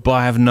 But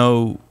I have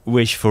no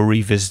wish for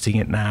revisiting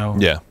it now.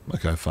 Yeah.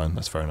 Okay, fine.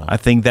 That's fair enough. I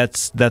think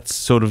that's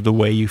sort of the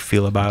way you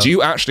feel about it. Do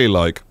you actually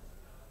like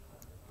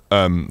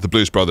the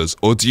Blues Brothers,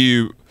 or do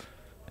you...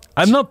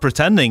 I'm not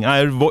pretending.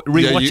 I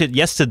rewatched it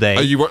yesterday.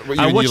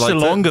 I watched the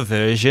longer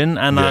version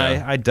and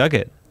I dug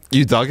it.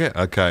 You dug it?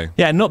 Okay.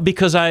 Yeah, not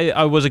because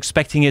I was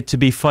expecting it to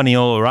be funny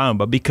all around,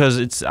 but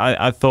because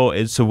I thought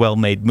it's a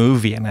well-made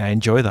movie and I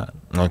enjoy that.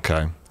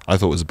 Okay. I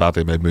thought it was a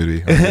badly made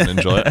movie. I didn't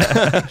enjoy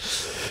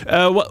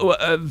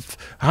it.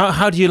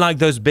 How do you like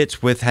those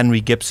bits with Henry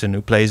Gibson,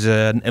 who plays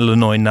an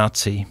Illinois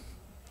Nazi?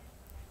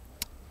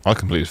 I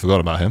completely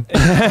forgot about him.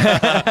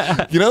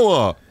 You know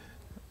what?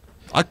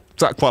 I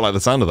quite like the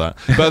sound of that.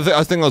 But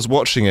I think I was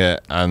watching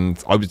it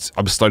and I was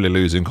slowly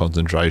losing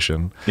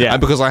concentration. Yeah.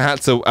 And because I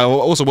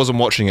also wasn't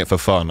watching it for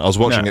fun. I was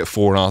watching it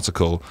for an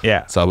article.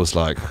 Yeah. So I was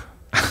like,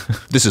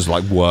 this is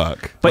like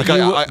work. But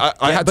like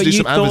I had to do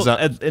some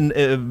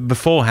Amazon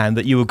beforehand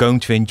that you were going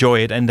to enjoy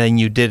it, and then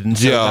you didn't.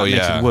 So that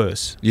makes it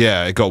worse.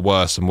 Yeah, it got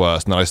worse and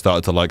worse. And then I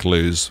started to like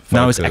lose focus.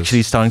 Now it's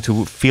actually starting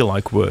to feel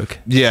like work.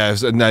 Yeah,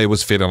 now it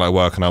was feeling like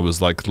work, and I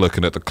was like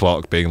looking at the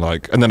clock, being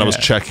like, and then I was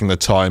checking the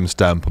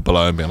timestamp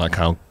below and being like,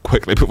 how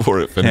quickly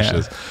before it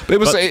finishes. Yeah. But it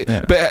was,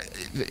 but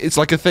it's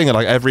like a thing.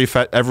 Like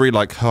every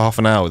like half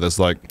an hour, there's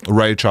like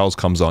Ray Charles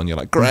comes on. You're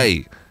like,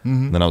 great.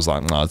 And then I was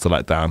like, no, it's a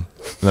letdown. And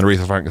then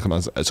Aretha Franklin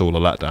comes on, it's all a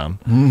letdown.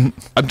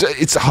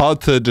 It's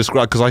hard to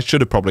describe because I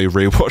should have probably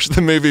rewatched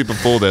the movie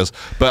before this,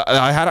 but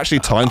I had actually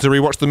time to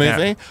rewatch the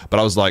movie,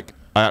 but I was like,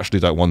 I actually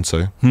don't want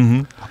to.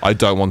 I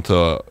don't want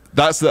to.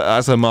 That's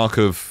a mark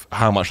of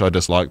how much I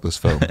dislike this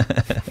film.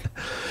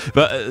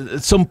 But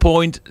at some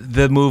point,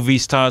 the movie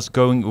starts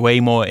going way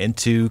more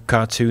into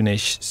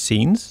cartoonish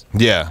scenes.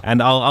 Yeah.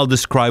 And I'll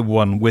describe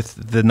one with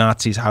the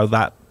Nazis, how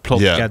that plot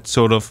gets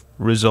sort of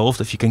resolved,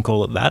 if you can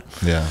call it that.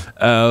 Yeah.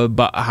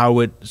 But how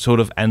it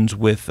sort of ends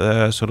with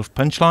a sort of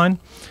punchline.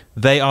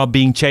 They are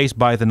being chased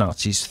by the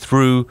Nazis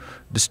through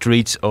the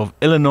streets of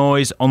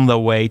Illinois on their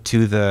way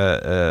to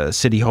the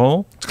city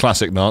hall. It's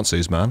classic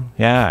Nazis, man.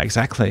 Yeah,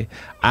 exactly.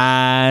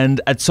 And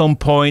at some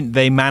point,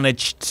 they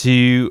manage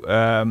to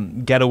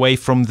get away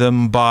from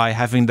them by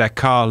having their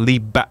car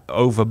leap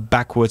over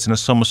backwards in a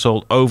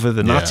somersault over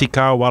the Nazi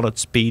car while it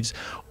speeds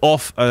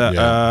off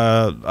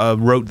a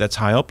road that's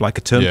high up, like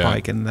a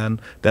turnpike, and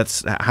then that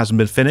hasn't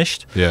been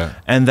finished. Yeah.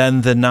 And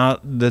then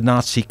the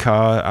Nazi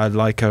car,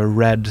 like a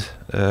red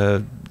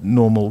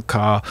normal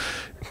car,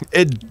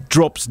 it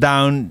drops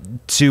down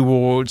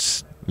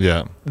towards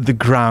the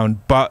ground,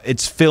 but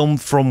it's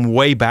filmed from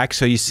way back,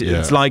 so you see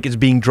it's like it's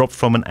being dropped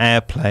from an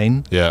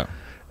airplane. Yeah.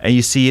 And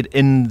you see it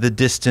in the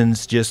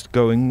distance just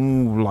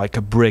going like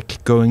a brick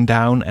going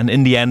down, and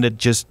in the end it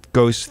just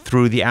goes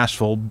through the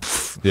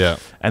asphalt. Yeah.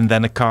 And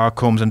then a car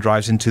comes and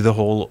drives into the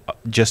hole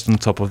just on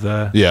top of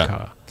the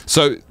car.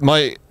 So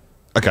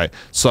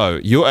so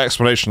your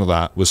explanation of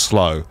that was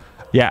slow.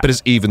 Yeah. But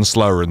it's even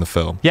slower in the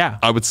film. Yeah.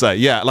 I would say.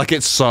 Yeah. Like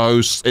it's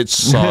so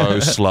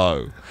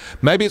slow.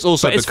 Maybe it's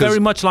also because it's very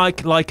much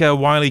like a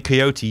Wile E.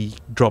 Coyote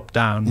drop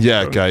down.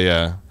 Yeah, okay,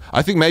 yeah.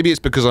 I think maybe it's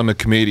because I'm a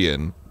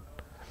comedian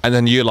and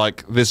then you're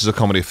like, this is a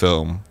comedy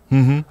film.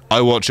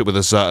 I watch it with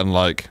a certain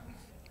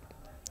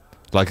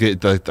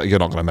you're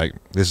not gonna make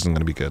this isn't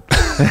gonna be good.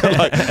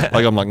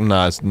 like I'm like,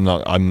 no, it's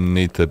not. I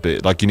need to be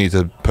like, you need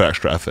to put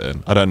extra effort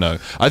in. I don't know.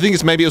 I think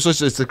it's maybe also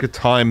it's like a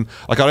time.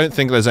 Like I don't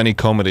think there's any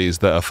comedies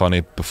that are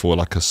funny before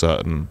like a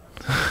certain.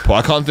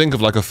 I can't think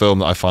of like a film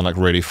that I find like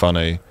really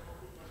funny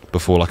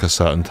before like a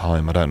certain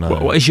time. I don't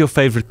know. What is your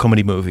favorite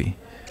comedy movie?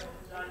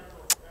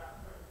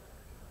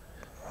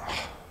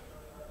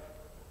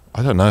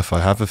 I don't know if I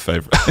have a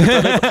favorite.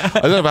 I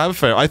don't know if I have a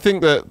favorite. I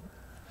think that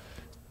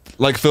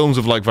like films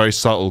of like very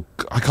subtle.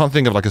 I can't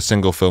think of like a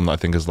single film that I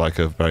think is like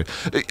a very.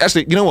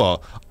 Actually, you know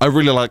what? I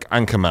really like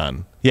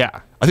Anchorman.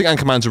 Yeah. I think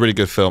Anchorman's a really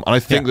good film, and I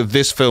think that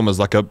this film is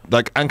like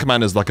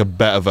Anchorman is like a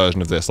better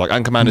version of this. Like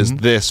Anchorman is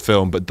this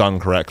film but done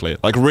correctly.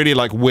 Like really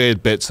like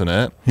weird bits in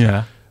it.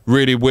 Yeah.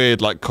 Really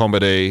weird like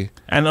comedy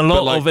and a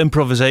lot of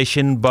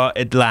improvisation, but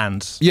it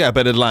lands. Yeah,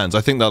 but it lands.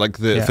 I think that like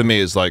for me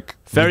is like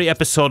very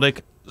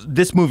episodic.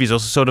 This movie is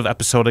also sort of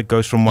episodic,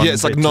 goes from one. Yeah,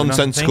 it's like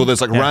nonsensical.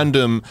 There's like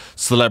random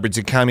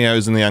celebrity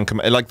cameos in the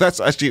Anchorman. Like that's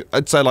actually,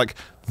 I'd say like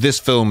this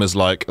film is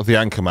like the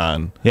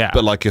Anchorman. Yeah.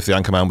 But like if the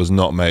Anchorman was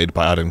not made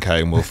by Adam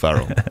Kay and Will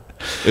Ferrell,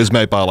 it was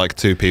made by like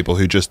two people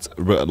who just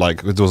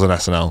like it was an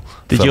SNL.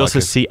 Did you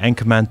also see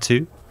Anchorman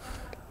 2?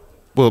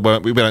 Well,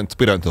 we don't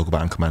talk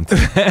about Anchorman 2.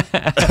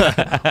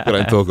 We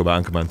don't talk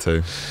about Anchorman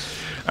 2.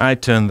 I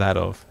turned that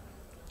off.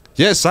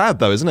 Yeah, it's sad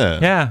though, isn't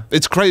it? Yeah,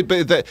 it's great,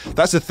 but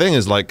that's the thing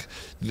is like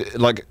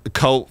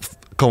cult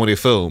comedy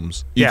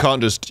films. You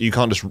can't just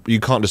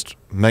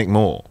make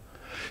more.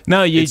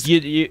 No, you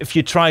if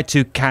you try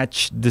to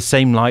catch the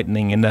same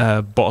lightning in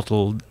a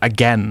bottle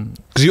again,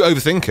 because you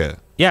overthink it.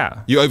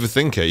 Yeah, you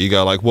overthink it. You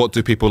go like, what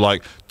do people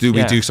like? Do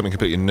we do something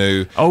completely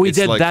new? Oh, we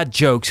did that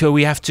joke, so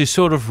we have to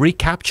sort of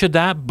recapture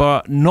that,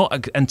 but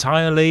not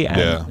entirely.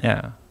 And,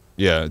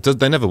 yeah.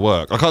 They never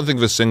work. I can't think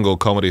of a single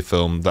comedy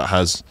film that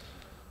has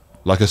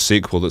like a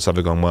sequel that's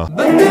ever gone well.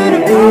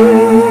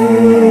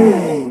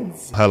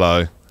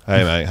 Hello.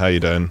 Hey mate, how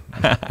you doing?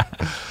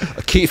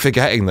 I keep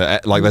forgetting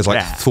that like there's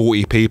like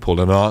 40 people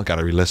in an art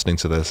gallery listening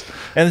to this.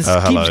 And it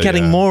keeps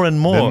getting more and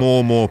more. There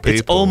are more people.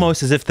 It's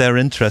almost as if they're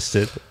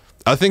interested.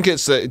 I think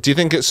it's do you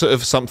think it's sort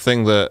of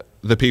something that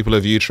the people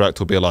of Utrecht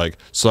will be like,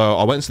 so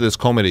I went to this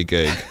comedy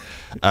gig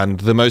and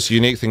the most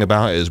unique thing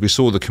about it is we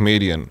saw the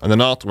comedian and then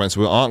after went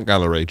to an art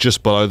gallery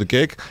just below the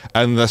gig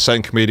and the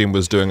same comedian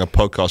was doing a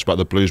podcast about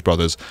the Blues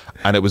Brothers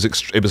and it was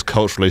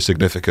culturally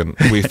significant,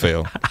 we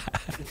feel.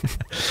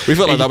 We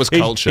felt like that was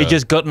culture. He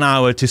just got an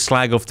hour to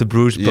slag off the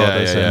Blues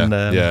Brothers.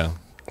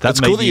 That's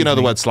cool that you know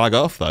the word slag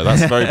off though.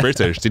 That's very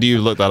British. Did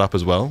you look that up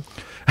as well?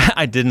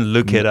 I didn't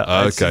look it up.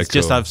 Okay, it's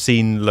just I've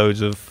seen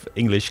loads of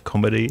English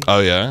comedy. Oh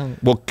yeah?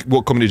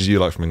 What comedy did you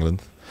like from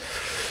England?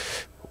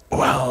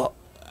 Well,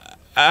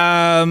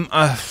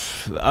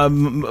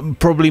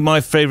 probably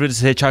my favourite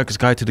is Hitchhiker's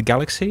Guide to the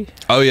Galaxy.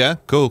 Oh yeah?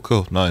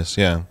 Cool, nice,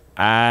 yeah.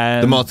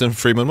 And the Martin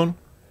Freeman one?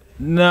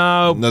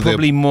 No,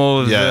 probably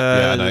more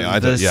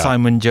the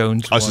Simon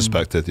Jones one. I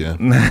suspected, yeah.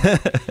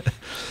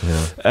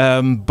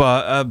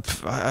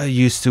 But I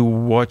used to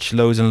watch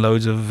loads and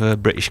loads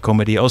of British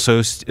comedy.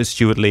 Also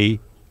Stuart Lee.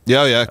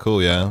 Yeah,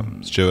 cool, yeah.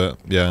 Stuart,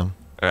 yeah.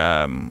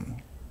 I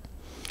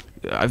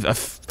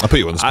put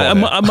you on the spot.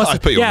 I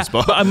put you on the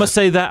spot. But I must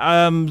say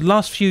that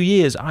last few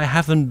years I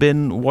haven't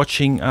been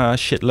watching a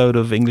shitload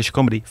of English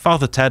comedy.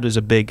 Father Ted is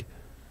a big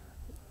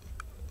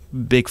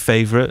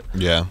favourite.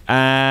 Yeah.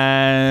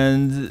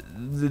 And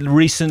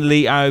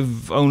recently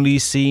I've only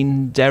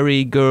seen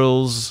Derry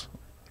Girls.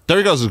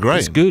 Derry Girls is great.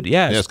 It's good,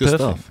 yeah. It's good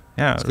stuff.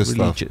 Yeah,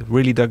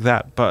 really dug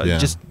that. But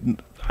just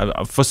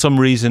for some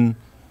reason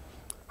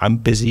I'm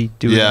busy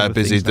doing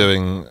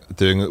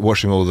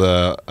watching all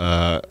the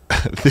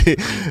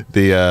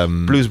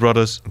Blues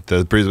Brothers,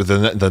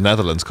 the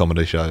Netherlands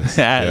comedy shows.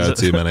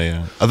 Too many.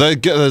 Yeah. Are there?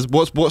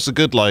 What's a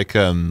good like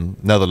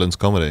Netherlands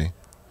comedy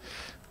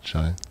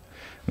show?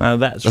 Now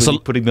that's really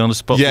putting me on the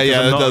spot. I'm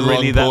not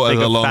really that big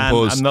a fan.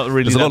 I'm not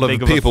really that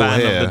big of a fan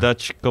of the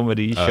Dutch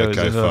comedy shows.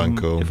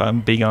 If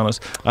I'm being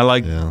honest, I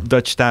like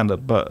Dutch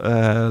stand-up, but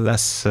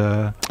less.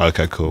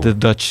 The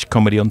Dutch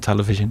comedy on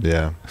television.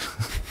 Yeah.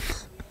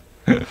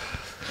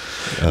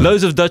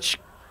 Loads of Dutch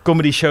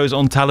comedy shows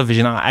on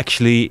television are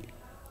actually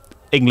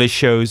English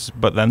shows,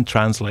 but then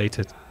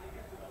translated.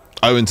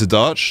 Oh, into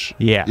Dutch?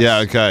 Yeah. Yeah,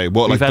 okay.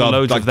 What, like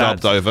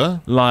dubbed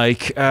over?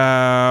 Like,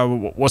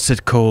 what's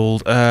it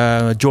called?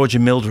 George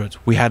and Mildred.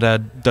 We had a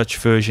Dutch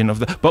version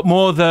of but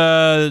more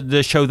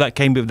the show that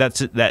came with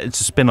it's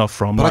a spin-off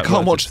from. But I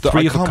can't watch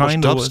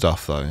dub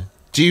stuff though.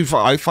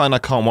 I find I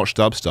can't watch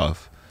dub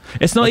stuff.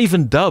 It's not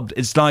even dubbed.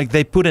 It's like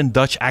they put in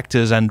Dutch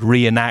actors and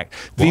reenact.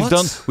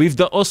 We've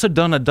also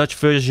done a Dutch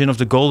version of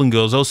the Golden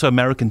Girls, also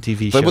American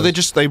TV shows. But they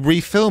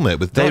refilm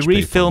it with Dutch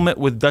people. It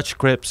with Dutch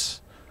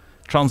scripts,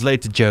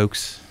 translated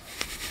jokes.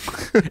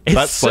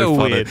 That's so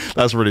weird.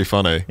 That's really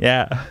funny.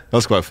 Yeah,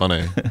 that's quite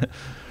funny.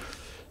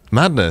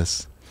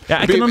 Madness. Yeah,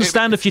 I can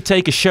understand if you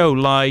take a show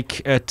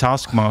like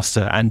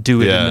Taskmaster and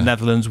do it in the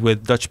Netherlands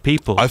with Dutch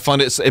people. I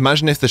find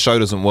imagine if the show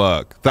doesn't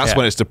work. That's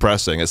when it's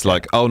depressing. It's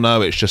like, oh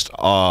no, it's just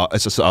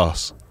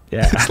us.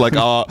 Yeah. It's like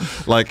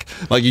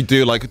like you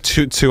do like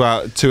two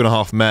and a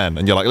half men,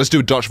 and you're like, let's do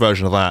a Dutch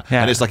version of that,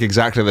 and it's like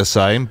exactly the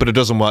same, but it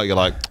doesn't work. You're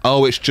like,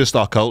 oh, it's just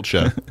our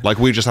culture. Like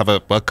we just have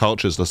our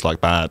culture's just like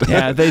bad.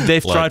 Yeah,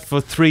 they've tried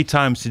for 3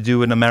 times to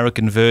do an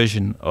American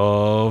version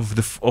of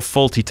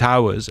Fawlty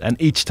Towers, and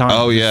each time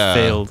it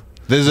failed.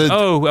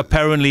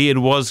 Apparently it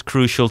was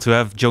crucial to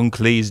have John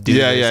Cleese do this.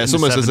 Yeah, it's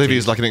almost as if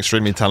he's like an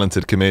extremely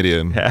talented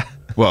comedian. Yeah.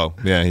 Well,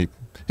 yeah, he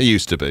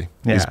used to be.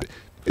 Yeah.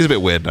 He's a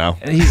bit weird now.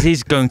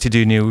 He's going to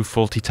do new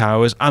Fawlty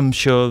Towers. I'm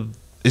sure.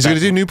 Is he going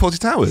to do new Fawlty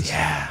Towers?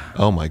 Yeah.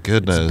 Oh my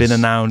goodness. It's been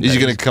announced. Is he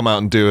going to come out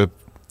and do a...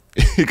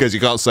 Because you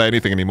can't say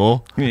anything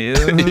anymore.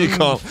 Yeah. You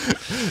can't.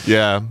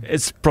 Yeah.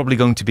 It's probably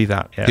going to be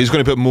that. Yeah. He's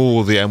going to put more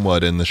of the M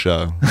word in the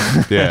show.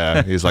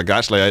 Yeah. He's like,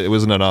 actually, it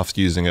wasn't enough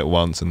using it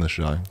once in the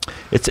show.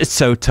 It's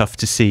so tough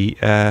to see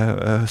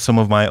some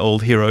of my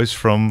old heroes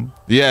from.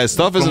 Yeah, it's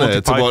tough, isn't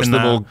it, to watch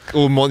them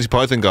all Monty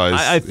Python guys.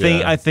 I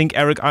think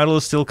Eric Idle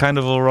is still kind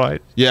of all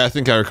right. Yeah, I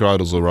think Eric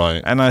Idle's all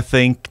right. And I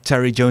think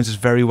Terry Jones is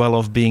very well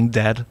off being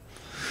dead.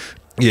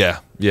 Yeah.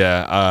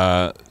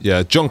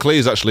 John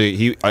Cleese actually.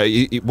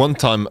 He one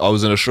time I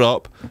was in a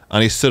shop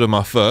and he stood on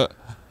my foot.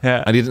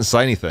 Yeah. And he didn't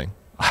say anything.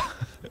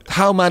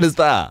 How mad is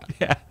that?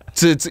 Yeah.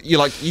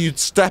 You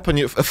step on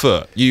your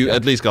foot. You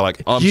at least go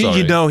like, I'm sorry.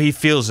 You know he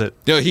feels it.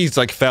 You know, he's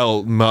like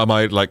felt my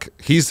like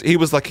he's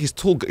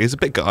tall. He's a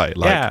big guy.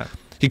 Like, yeah.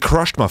 He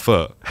crushed my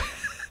foot,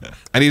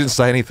 and he didn't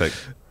say anything.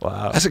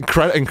 Wow. That's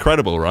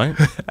incredible, right?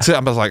 So I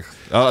was like,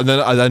 and then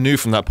I knew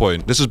from that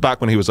point. This was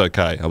back when he was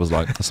okay. I was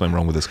like, there's something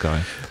wrong with this guy.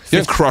 You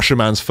don't crush a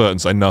man's foot and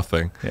say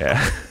nothing.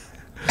 Yeah.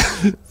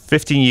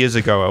 15 years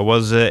ago, I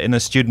was in a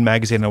student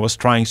magazine. I was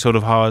trying sort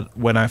of hard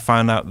when I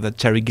found out that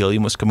Terry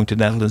Gilliam was coming to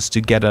the Netherlands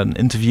to get an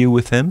interview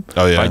with him.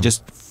 Oh, yeah. I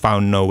just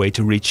found no way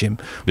to reach him.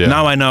 Yeah.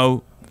 Now I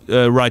know,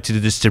 write to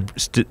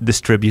the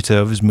distributor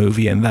of his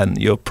movie, and then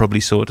you're probably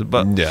sorted.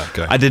 But yeah,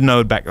 okay. I didn't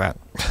know it back then.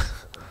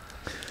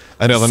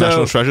 Any other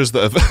national treasures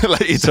that have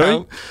let you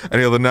down?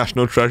 Any other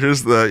national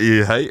treasures that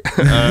you hate?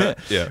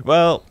 Yeah.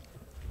 Well,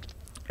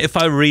 if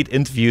I read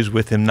interviews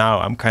with him now,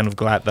 I'm kind of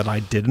glad that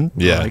I didn't.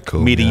 Yeah, like,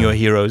 cool. Meeting your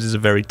heroes is a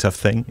very tough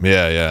thing.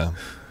 Yeah.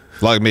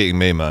 Like meeting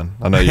me, man.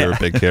 I know you're a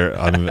big hero.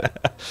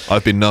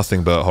 I've been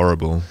nothing but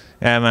horrible.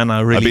 Yeah, man.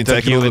 I've been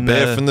taking all the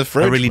beer from the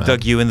fridge. I really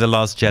dug you in The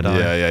Last Jedi.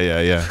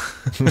 Yeah.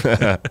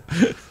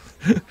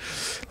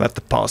 Let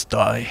the past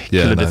die.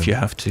 Yeah, Kill it if you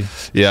have to.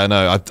 Yeah,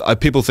 no.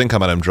 People think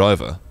I'm Adam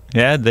Driver.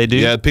 Yeah, they do.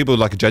 Yeah, people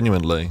like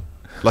genuinely.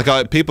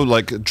 People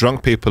like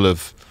drunk people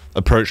have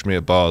approached me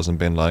at bars and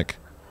been like,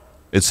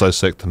 "It's so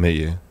sick to meet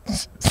you,"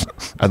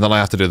 and then I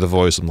have to do the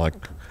voice. I'm like,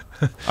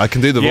 I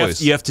can do the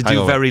voice. You have to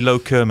do very low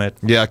Kermit.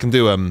 Yeah, I can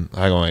do. Hang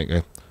on,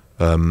 wait.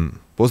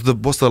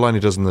 What's the line he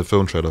does in the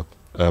film trailer?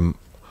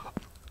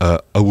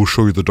 I will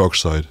show you the dark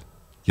side.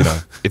 You know,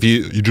 if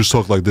you just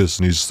talk like this,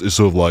 and it's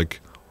sort of like,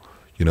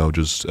 you know,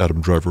 just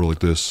Adam Driver like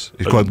this.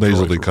 He's quite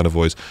nasally kind of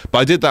voice. But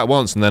I did that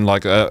once, and then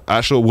like an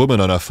actual woman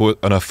on her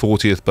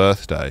 40th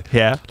birthday,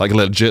 like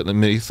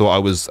legitimately thought I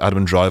was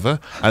Adam Driver,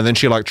 and then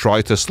she like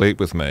tried to sleep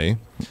with me.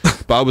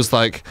 But I was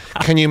like,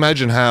 can you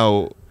imagine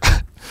how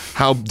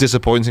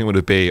disappointing it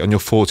would be on your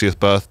 40th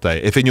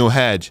birthday if in your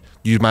head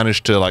you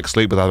managed to like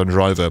sleep with Adam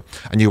Driver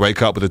and you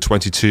wake up with a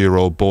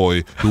 22-year-old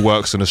boy who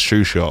works in a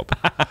shoe shop?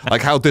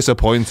 Like how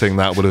disappointing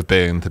that would have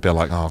been to be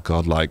like, oh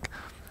god, like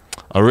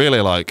I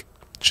really like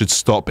should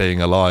stop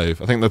being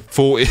alive. I think the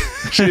 40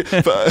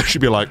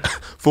 should be like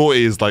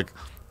 40 is like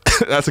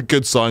that's a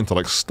good sign to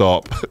like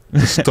stop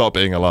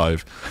being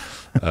alive.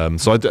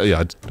 So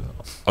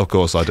of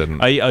course I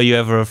didn't. Are you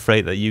ever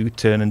afraid that you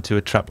turn into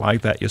a trap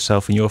like that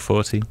yourself when you're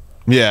 40?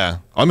 Yeah,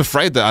 I'm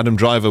afraid that Adam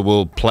Driver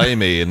will play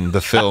me in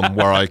the film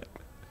where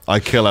I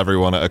kill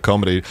everyone at a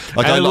comedy.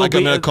 Like I'm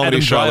in a comedy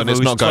Adam show Driver, and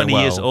it's not going 20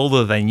 well. years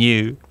older than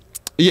you.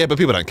 Yeah, but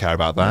people don't care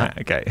about that.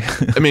 Okay.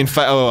 I mean,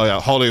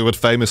 Hollywood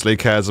famously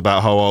cares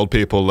about how old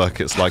people look.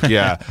 It's like,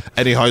 yeah,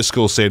 any high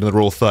school scene, they're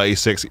all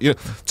 36. You know,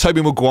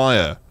 Tobey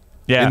Maguire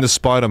in the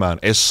Spider-Man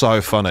is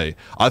so funny.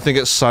 I think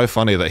it's so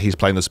funny that he's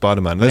playing the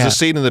Spider-Man. There's a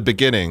scene in the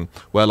beginning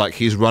where like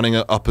he's running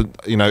up,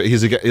 you know,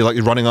 he's like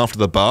running after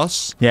the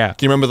bus. Yeah.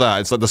 Can you remember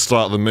that? It's like the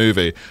start of the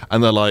movie,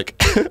 and they're like,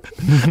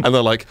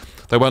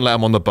 they won't let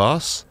him on the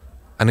bus.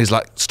 And he's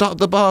like, start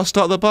the bus.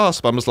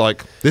 But I'm just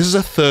like, this is a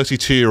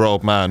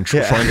 32-year-old man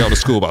trying to get on a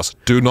school bus.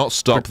 Do not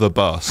stop the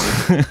bus.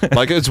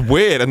 Like, it's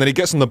weird. And then he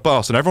gets on the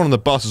bus, and everyone on the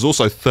bus is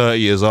also 30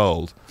 years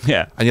old.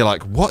 Yeah. And you're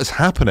like, what is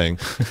happening?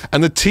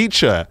 And the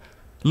teacher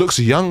looks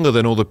younger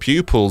than all the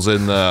pupils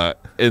in the.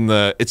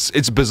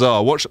 It's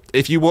bizarre.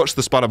 If you watch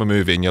the Spider-Man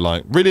movie and you're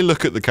like, really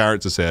look at the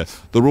characters here.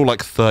 They're all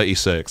like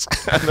 36,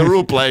 and they're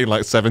all playing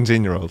like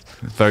 17-year-olds.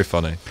 Very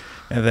funny.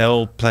 And they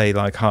all play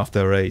like half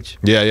their age.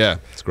 Yeah,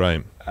 it's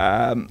great.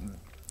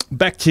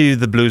 Back to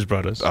the Blues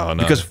Brothers. Oh,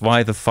 no. Because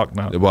why the fuck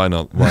not? Why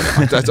not?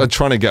 I'm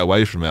trying to get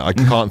away from it. I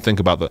can't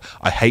think about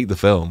I hate the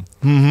film.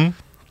 Mm-hmm.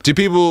 Do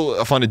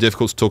people find it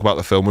difficult to talk about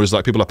the film, or is it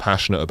like people are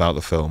passionate about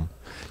the film?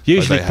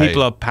 Usually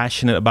people are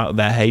passionate about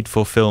their hate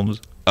for films.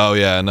 Oh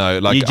yeah, no.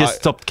 Like you just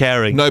stopped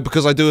caring. No,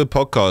 because I do a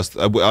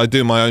podcast. I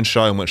do my own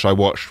show in which I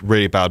watch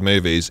really bad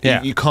movies.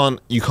 Yeah. You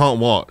can't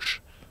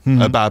watch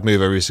a bad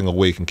movie every single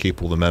week and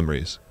keep all the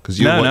memories because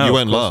you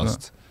won't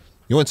last.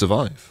 You won't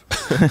survive.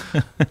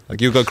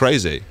 Like you'll go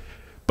crazy.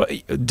 But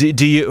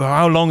do you?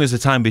 How long is the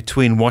time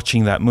between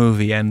watching that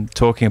movie and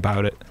talking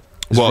about it?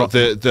 Well,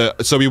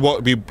 so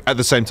we at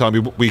the same time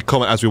we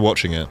comment as we're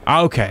watching it.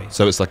 Okay.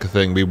 So it's like a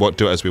thing. We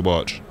do it as we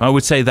watch. I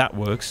would say that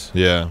works.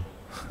 Yeah.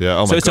 Yeah.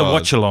 Oh my So it's God. a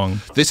watch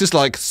along. This is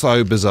like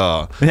so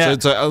bizarre. Yeah.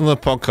 So on the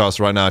podcast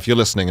right now, if you're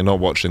listening and not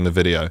watching the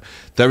video,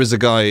 there's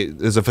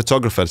a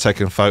photographer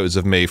taking photos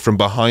of me from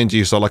behind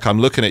you. So like I'm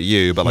looking at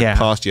you, but like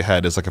past your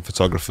head is like a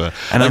photographer.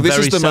 And I'm this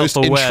very is the most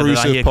self-aware that I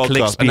intrusive hear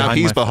clicks podcast. And now behind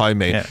he's my behind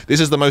me. Yeah. This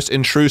is the most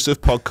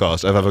intrusive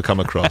podcast I've ever come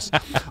across.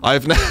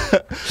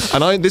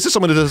 This is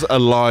someone who does a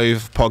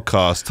live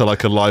podcast to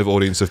like a live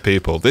audience of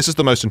people. This is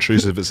the most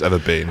intrusive it's ever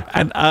been.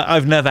 And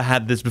I've never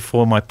had this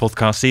before on my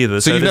podcast either.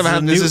 So you've never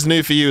had this? Is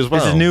new for you as well?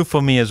 This is new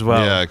for me as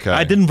well. Yeah, okay.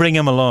 I didn't bring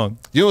him along.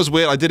 You know what's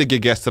weird? I did a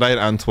gig yesterday in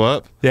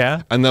Antwerp.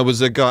 Yeah. And there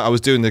was a guy, I was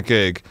doing the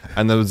gig,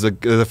 and there was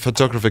the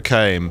photographer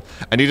came,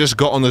 and he just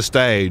got on the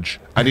stage,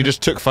 and he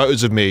just took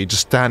photos of me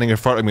just standing in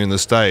front of me on the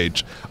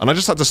stage. And I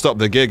just had to stop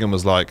the gig and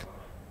was like,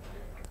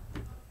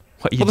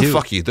 what the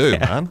fuck you do,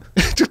 man?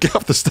 Just get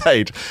off the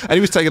stage. And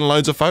he was taking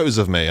loads of photos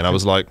of me, and I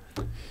was like,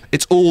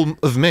 it's all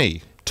of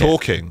me.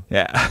 Talking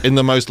in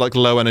the most like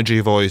low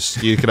energy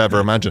voice you could ever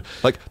imagine.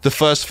 Like the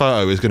first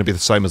photo is going to be the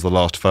same as the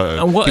last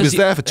photo. And he was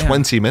there for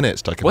 20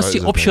 minutes taking What's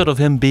photos the upshot of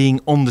him being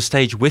on the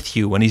stage with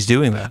you when he's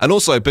doing that? And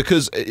also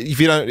because if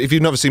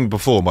you've never seen me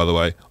perform, by the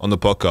way, on the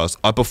podcast,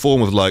 I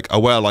perform with I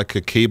wear like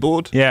a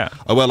keyboard. Yeah.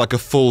 I wear like a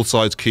full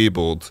size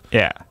keyboard.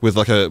 Yeah. With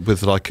like a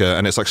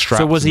and it's like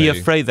strapped. So was to he me.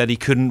 afraid that he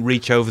couldn't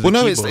reach over the Well,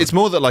 no, keyboard? it's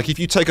more that like if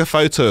you take a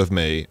photo of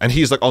me and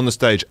he's like on the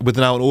stage with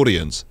now an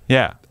audience.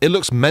 Yeah. It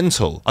looks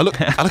mental. I look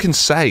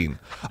insane.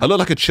 I look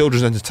like a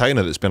children's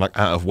entertainer that's been like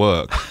out of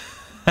work.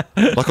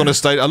 Like on a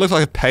stage, I look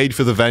like I paid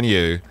for the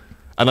venue,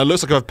 and I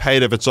look like I've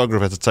paid a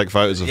photographer to take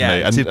photos of me.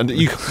 And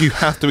you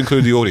have to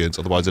include the audience,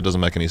 otherwise it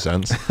doesn't make any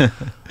sense.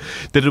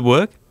 Did it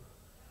work?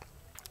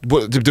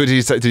 What, did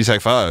he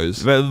take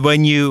photos? Well,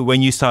 when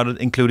you started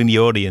including the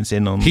audience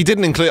in on, he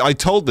didn't include. I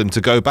told them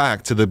to go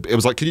back to the. It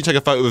was like, can you take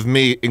a photo of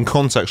me in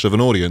context of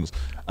an audience?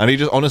 And he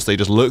just honestly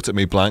just looked at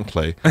me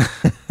blankly,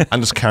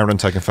 and just carried on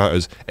taking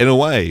photos. In a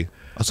way,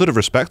 I sort of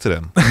respected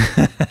him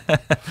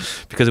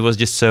because it was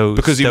just so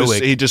because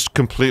stoic. he just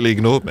completely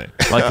ignored me,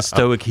 like a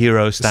stoic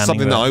hero standing.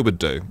 Something there. that I would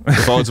do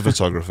if I was a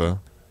photographer.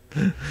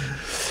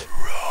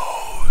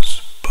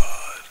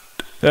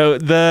 So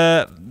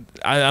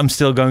I'm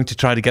still going to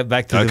try to get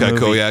back to the movie. Okay,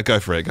 cool. Yeah, go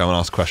for it. Go and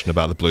ask a question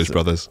about the Blues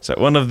Brothers. So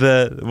one of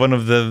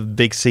the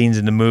big scenes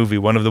in the movie,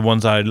 one of the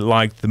ones I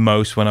liked the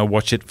most when I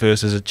watched it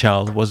first as a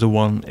child, was the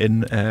one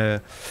in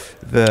the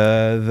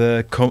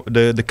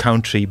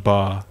country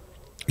bar.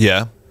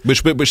 Yeah.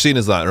 Which scene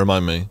is that?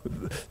 Remind me.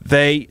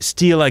 They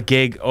steal a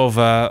gig of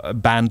a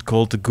band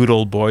called the Good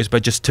Old Boys by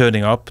just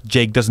turning up.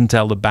 Jake doesn't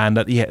tell the band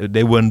that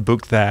they weren't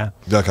booked there.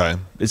 Okay.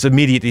 It's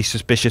immediately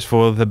suspicious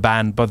for the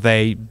band, but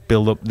they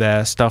build up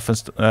their stuff,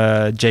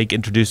 and Jake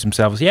introduced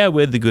himself as,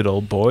 we're the Good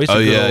Old Boys. Oh,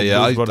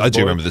 yeah. I do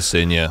remember this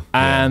scene, yeah.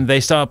 And they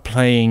start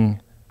playing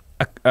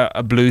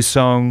a blues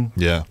song.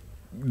 Yeah.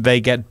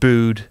 They get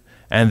booed,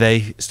 and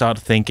they start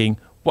thinking,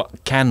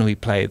 what can we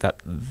play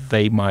that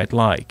they might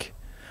like?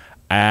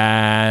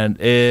 And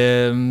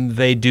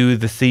they do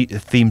the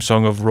theme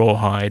song of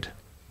Rawhide,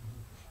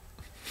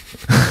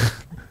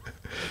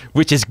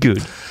 which is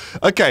good.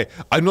 Okay,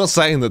 I'm not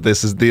saying that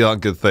these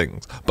aren't good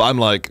things, but I'm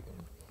like,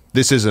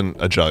 this isn't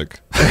a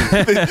joke.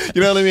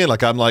 You know what I mean?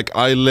 Like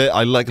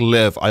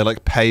I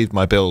paid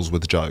my bills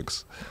with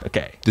jokes.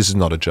 Okay, this is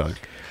not a joke.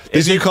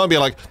 You can't be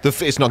like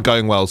it's not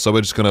going well, so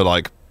we're just gonna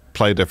like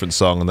play a different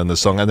song, and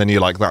then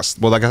you're like, I guess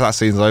that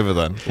scene's over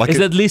then. Like, it's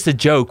at least a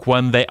joke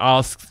when they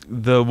ask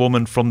the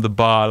woman from the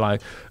bar,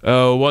 like,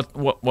 oh,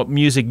 what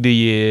music do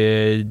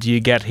you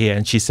get here?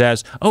 And she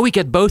says, oh, we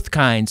get both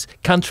kinds,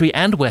 country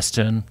and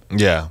western.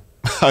 Yeah.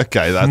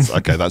 Okay, that's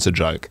a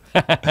joke.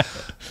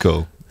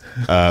 Cool.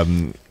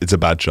 It's a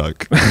bad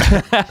joke.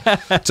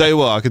 Tell you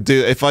what, I could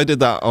do if I did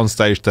that on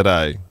stage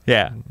today.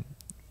 Yeah.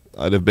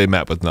 I'd have been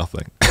met with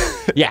nothing.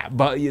 Yeah,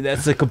 but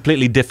that's a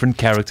completely different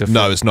character.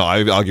 No, it's not.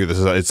 I argue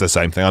it's the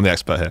same thing. I'm the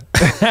expert here.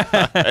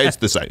 It's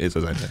the same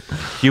thing.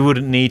 You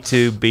wouldn't need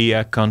to be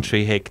a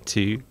country hick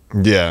to.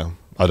 Yeah,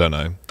 I don't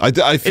know. I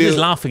feel it is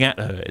laughing at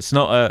her. It's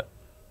not a.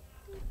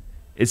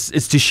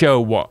 It's to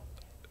show what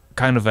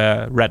kind of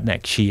a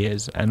redneck she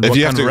is and what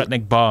kind of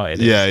redneck bar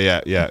it is.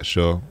 Yeah,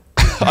 sure.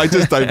 I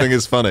just don't think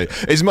it's funny.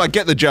 I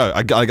get the joke.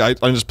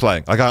 I'm just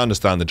playing. Like, I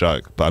understand the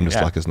joke, but I'm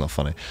just like, it's not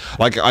funny.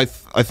 Like, I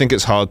think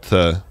it's hard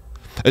to.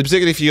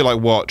 Particularly if you like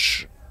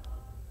watch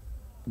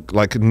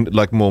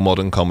like more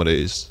modern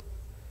comedies,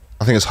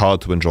 I think it's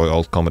hard to enjoy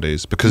old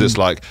comedies because it's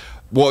like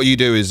what you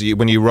do is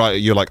when you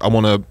write, you're like, I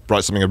want to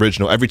write something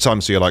original every time.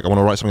 So you're like, I want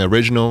to write something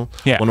original.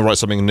 I want to write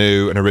something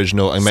new and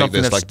original and make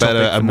this like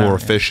better and more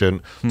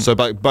efficient. So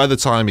by the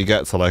time you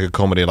get to like a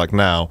comedy like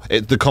now,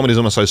 the comedy is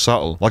almost so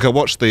subtle. Like I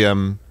watched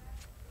the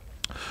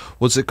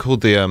what's it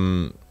called,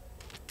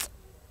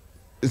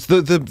 it's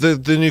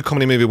the new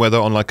comedy movie where they're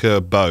on like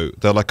a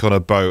boat. They're like on a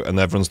boat and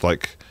everyone's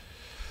like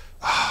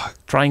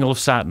Triangle of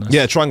Sadness.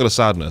 Yeah, Triangle of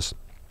Sadness.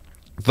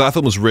 That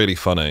film was really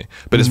funny,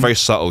 but it's very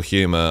subtle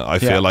humor. I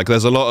feel like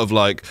there's a lot of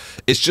like,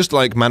 it's just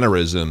like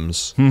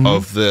mannerisms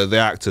of the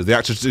actors. The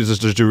actors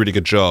do a really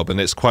good job,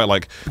 and it's quite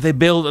like they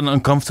build an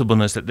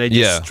uncomfortableness that they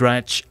just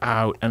stretch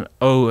out, and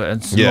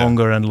it's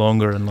longer and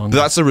longer and longer.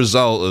 But that's a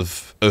result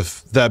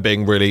of there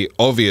being really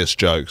obvious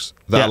jokes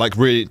that are like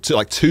really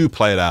too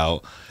played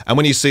out. And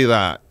when you see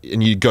that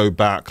and you go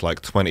back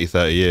like 20,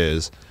 30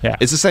 years,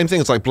 it's the same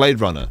thing as like Blade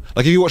Runner.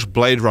 Like if you watch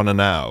Blade Runner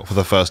now for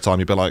the first time,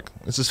 you'd be like,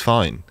 this is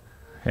fine.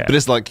 Yeah. But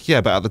it's like,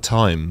 but at the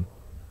time,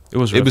 it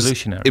was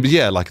revolutionary. It was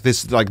like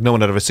this, like no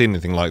one had ever seen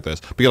anything like this.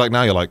 But you're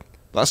like,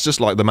 that's just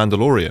like The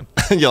Mandalorian.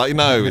 You're like,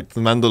 no,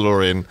 The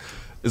Mandalorian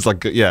is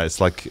like, it's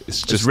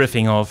just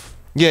riffing off.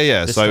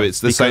 Yeah. So it's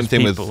the same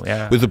thing with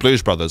the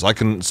Blues Brothers. I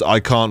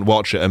can't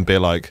watch it and be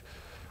like,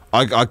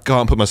 I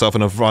can't put myself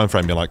in a mind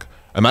frame. Be like,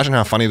 imagine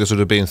how funny this would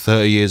have been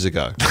 30 years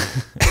ago.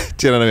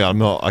 Do you know what I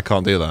mean? I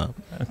can't do that.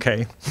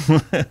 Okay.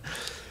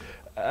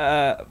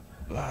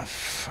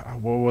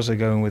 Where was I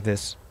going with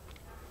this?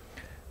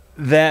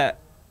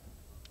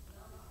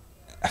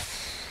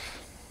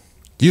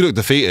 You look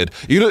defeated.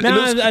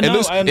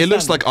 It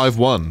looks like I've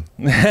won.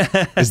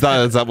 Is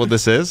that what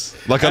this is?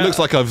 Like it looks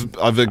like I've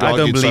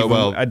argued so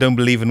well. I don't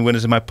believe in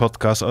winners in my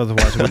podcast.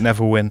 Otherwise, I would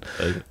never win.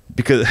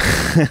 Because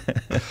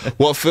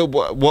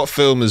what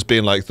film has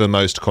been like the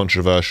most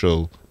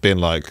controversial? Been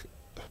like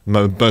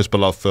most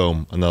beloved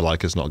film, and they're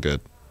like it's not good.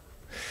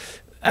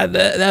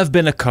 There have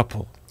been a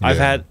couple. I've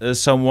had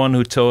someone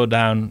who tore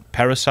down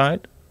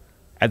Parasite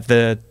at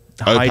the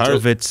height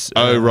of its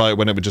right,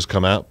 when it would just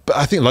come out. But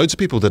I think loads of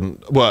people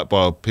didn't.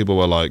 Well, people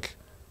were like,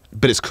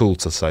 but it's cool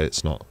to say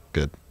it's not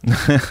good,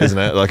 isn't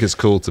it? Like it's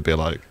cool to be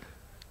like,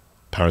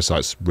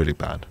 Parasite's really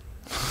bad.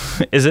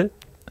 Is it?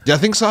 Yeah, I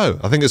think so.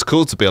 I think it's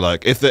cool to be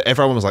like, if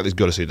everyone was like, you've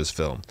got to see this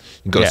film,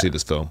 you've got to see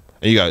this film,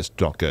 and you go, it's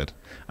not good.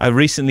 I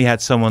recently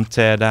had someone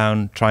tear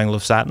down Triangle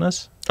of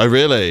Sadness. Oh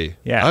really?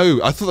 Yeah.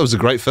 Oh, I thought that was a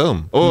great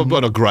film. Oh, well,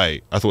 not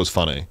great. I thought it was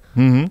funny.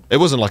 It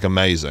wasn't like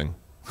amazing.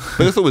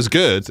 But I thought it was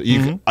good.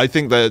 I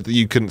think that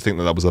you couldn't think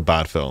that was a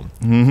bad film.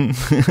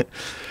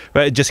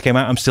 But it just came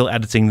out. I'm still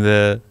editing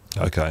the...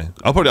 Okay.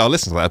 I'll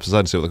listen to that episode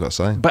and see what they've got to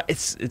say. But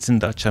it's in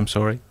Dutch, I'm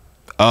sorry.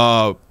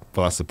 Oh,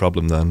 well, that's the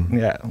problem then.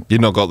 Yeah.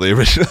 You've not got the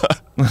original.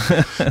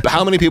 But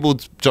how many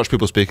Dutch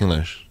people speak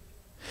English?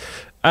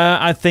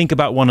 I think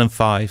about 1 in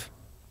 5.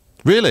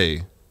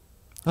 Really?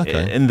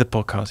 Okay. In the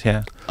podcast,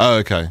 yeah. Oh,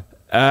 okay.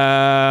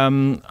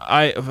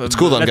 It's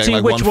cool that I'm getting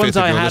like which ones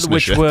I had,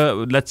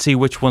 let's see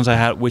which ones I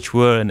had, which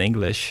were in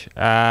English.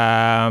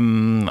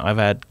 I've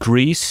had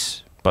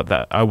Grease,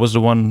 but I was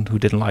the one who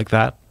didn't like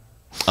that.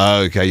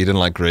 Oh, okay, you didn't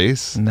like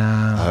Grease?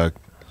 No.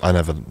 I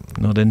never.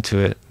 Not into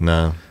it.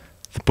 No.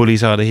 The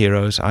bullies are the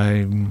heroes.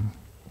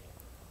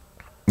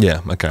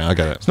 Yeah, okay, I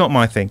get it. It's not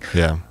my thing.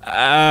 Yeah.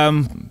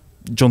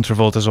 John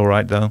Travolta's all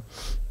right though.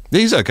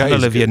 He's okay. And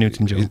Olivia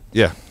Newton-John.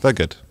 Yeah, they're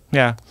good.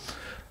 Yeah,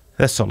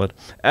 they're solid.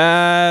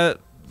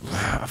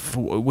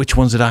 Which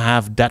ones did I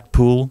have?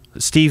 Deadpool.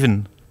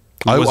 Steven,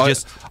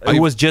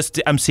 who was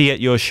just MC at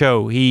your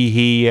show.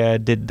 He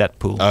did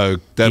Deadpool. Oh,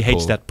 Deadpool. He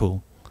hates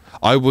Deadpool.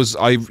 I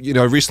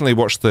recently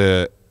watched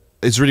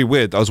it's really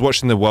weird. I was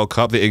watching the World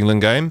Cup, the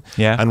England game,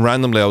 and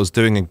randomly I was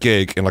doing a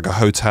gig in like a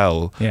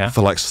hotel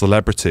for like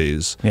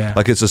celebrities. Yeah.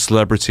 Like it's a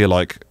celebrity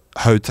like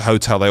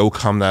hotel. They all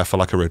come there for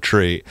like a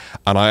retreat,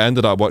 and I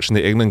ended up watching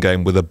the England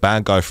game with a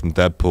bad guy from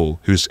Deadpool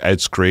who's Ed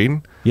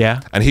Skrein.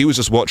 Yeah. And he was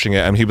just watching it,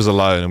 and he was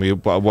alone, and we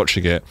were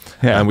watching it,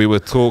 and we were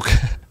talking.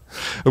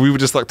 And we were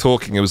just like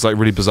talking. It was like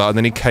really bizarre. And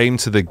then he came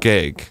to the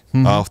gig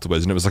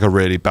afterwards, and it was like a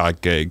really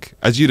bad gig,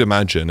 as you'd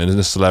imagine. And in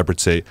a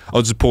celebrity,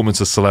 I'll just pour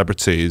into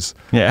celebrities,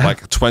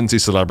 like 20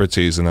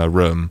 celebrities in a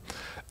room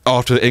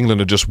after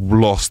England had just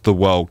lost the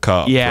World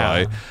Cup,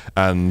 right?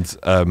 And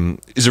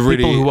it's a really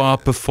people who are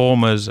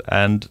performers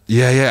and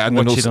and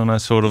watch it on a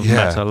sort of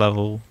meta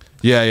level.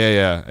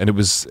 And it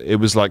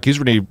was like he's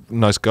a really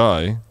nice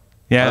guy.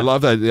 Yeah, I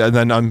love that. And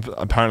then I'm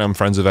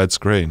friends with Ed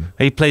Skrein.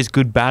 He plays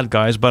good bad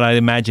guys, but I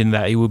imagine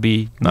that he would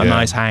be a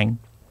nice hang.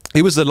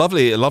 He was a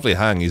lovely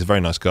hang. He's a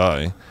very nice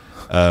guy.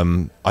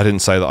 I didn't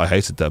say that I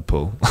hated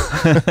Deadpool.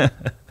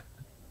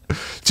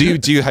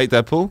 Do you hate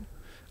Deadpool?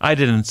 I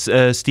didn't.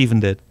 Stephen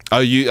did. Oh,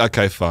 you?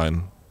 Okay,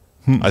 fine.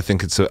 I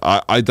think it's.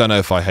 I don't know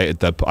if I hated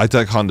Deadpool. I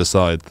can't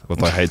decide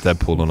whether I hate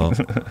Deadpool or not.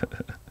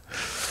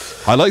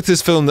 I liked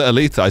his film,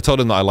 Alita. I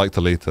told him that I liked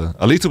Alita.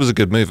 Alita was a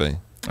good movie.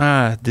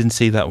 Didn't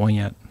see that one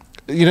yet.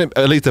 You know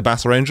Alita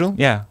Battle Angel?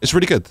 Yeah. It's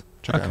really good.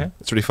 Check it out.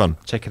 It's really fun.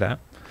 Check it out.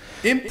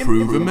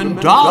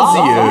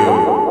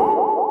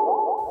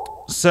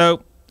 Improvementazio.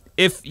 So,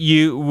 if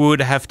you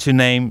would have to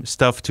name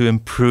stuff to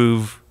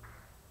improve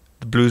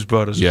the Blues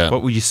Brothers,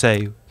 what would you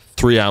say?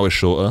 3 hours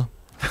shorter.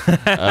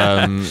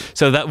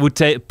 So that would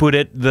put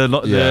it the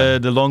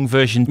long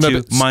version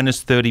to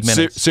minus 30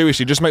 minutes.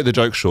 Seriously, just make the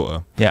joke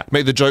shorter. Yeah.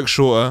 Make the joke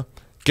shorter.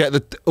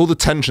 Get all the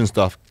tension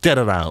stuff. Get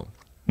it out.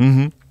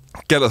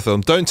 Get the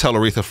film. Don't tell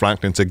Aretha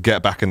Franklin to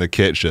get back in the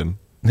kitchen.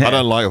 I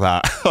don't like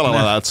that. I don't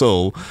like that at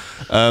all.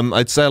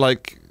 I'd say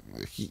like,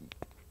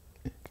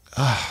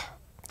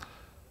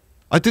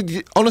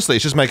 honestly,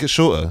 just make it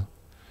shorter.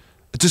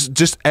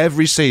 just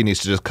every scene needs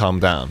to just calm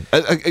down.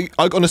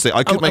 Honestly,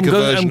 I could make a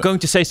version. I'm going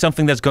to say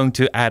something that's going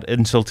to add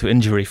insult to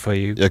injury for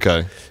you.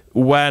 Okay.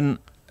 When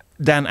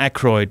Dan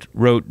Aykroyd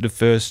wrote the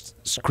first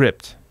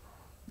script,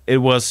 it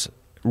was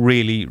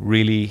really,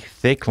 really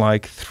thick,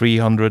 like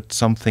 300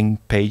 something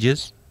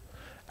pages,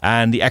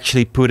 and he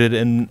actually put it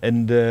in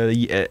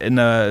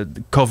a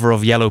cover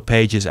of Yellow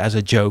Pages as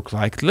a joke,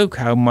 like, look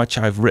how much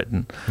I've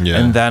written. Yeah.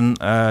 And then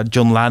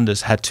John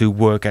Landis had to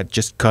work at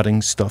just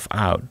cutting stuff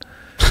out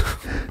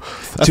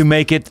to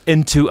make it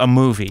into a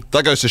movie.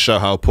 That goes to show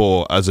how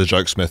poor as a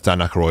jokesmith Dan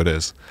Aykroyd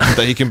is.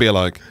 That he can be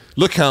like,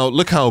 look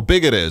how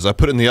big it is. I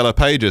put it in the Yellow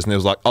Pages, and it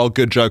was like, oh,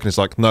 good joke. And it's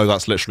like, no,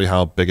 that's literally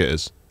how big it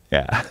is.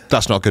 Yeah.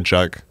 That's not a good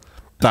joke.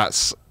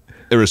 That's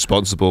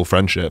irresponsible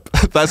friendship.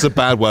 That's a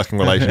bad working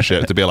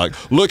relationship to be like,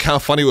 look how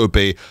funny it would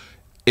be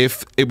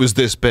if it was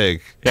this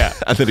big. Yeah.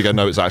 And then you go,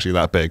 no, it's actually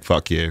that big.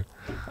 Fuck you.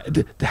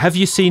 Have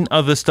you seen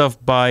other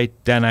stuff by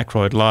Dan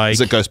Aykroyd? Like,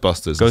 is it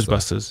Ghostbusters?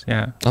 Ghostbusters,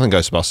 yeah. I think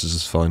Ghostbusters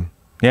is fine.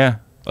 Yeah.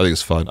 I think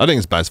it's fine. I think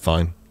it's bad. It's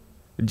fine.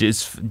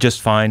 It's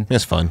just fine. Yeah,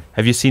 it's fine.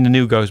 Have you seen the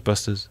new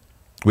Ghostbusters?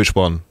 Which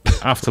one?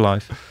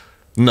 Afterlife.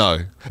 No.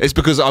 It's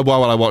because why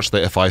would I watch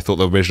that if I thought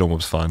the original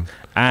was fine?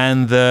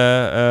 And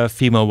the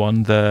female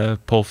one, the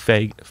Paul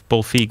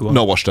Feig one.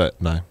 Not watched it.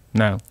 No.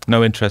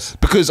 No interest.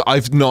 Because I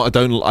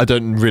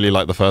don't really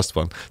like the first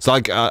one. So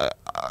like,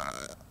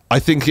 I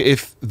think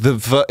if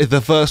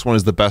the first one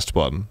is the best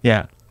one,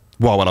 yeah,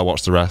 why would I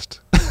watch the rest?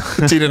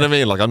 Do you know what I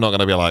mean? Like, I'm not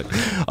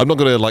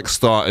gonna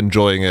start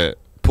enjoying it.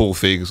 Paul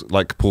Feig's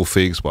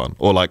one,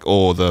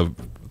 or the.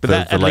 But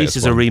that at least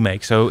is a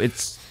remake, so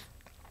it's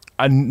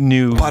a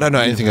new. But I don't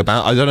know anything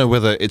about. I don't know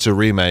whether it's a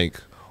remake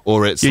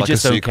or it's like a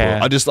sequel.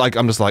 I'm just like,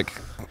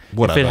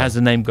 whatever. If it has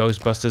the name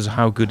Ghostbusters,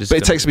 how good is it?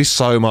 But it takes me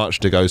so much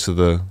to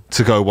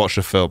go watch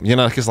a film. You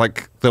know, because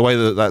like the way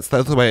that's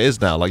the way it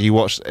is now. Like, you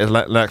watch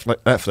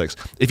Netflix.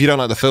 If you don't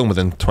like the film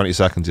within 20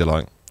 seconds, you're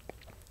like,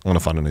 I want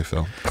to find a new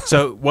film.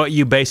 So what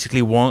you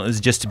basically want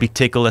is just to be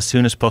tickled as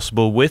soon as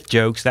possible with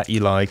jokes that you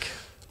like.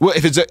 Well,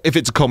 if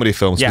it's a comedy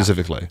film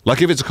specifically,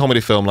 like if it's a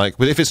comedy film, like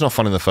if it's not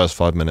fun in the first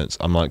 5 minutes,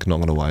 I'm like not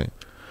going to wait.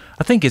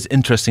 I think it's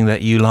interesting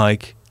that you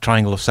like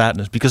Triangle of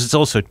Sadness because it's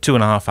also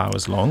 2.5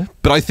 hours long.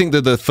 But I think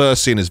that the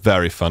first scene is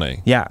very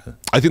funny. Yeah.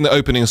 I think the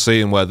opening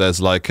scene where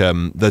there's like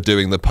they're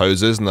doing the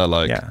poses and they're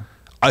like, yeah.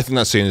 I think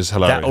that scene is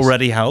hilarious. That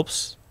already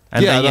helps.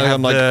 And then you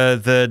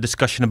have the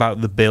discussion about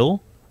the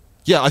bill.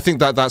 Yeah, I think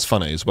that's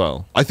funny as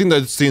well. I think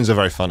those scenes are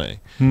very funny,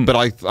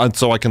 but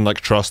so I can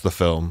like trust the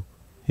film.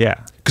 Yeah,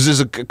 because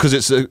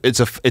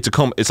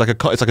it's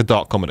like a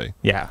dark comedy.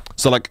 Yeah.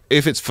 So like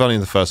if it's funny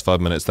in the first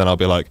 5 minutes, then I'll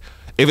be like,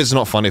 if it's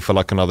not funny for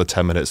like another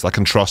 10 minutes, I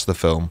can trust the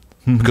film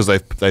because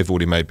they've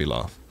already made me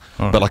laugh.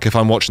 Right. But like if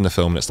I'm watching the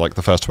film and it's like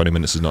the first 20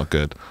 minutes is not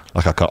good,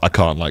 like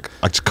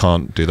I just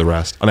can't do the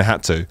rest. And I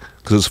had to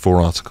because it's 4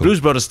 articles.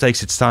 Blues Brothers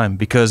takes its time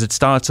because it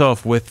starts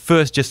off with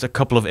first just a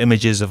couple of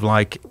images of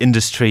like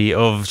industry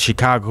of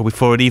Chicago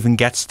before it even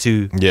gets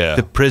to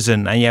the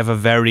prison, and you have a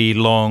very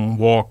long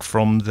walk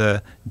from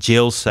the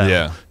jail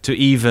cell to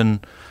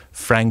even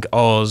Frank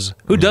Oz,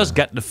 who does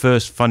get the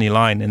first funny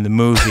line in the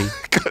movie.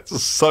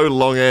 It's so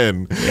long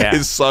in. Yeah.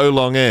 It's so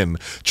long in.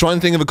 Try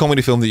and think of a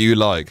comedy film that you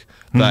like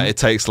that it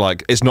takes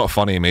like, it's not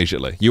funny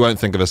immediately. You won't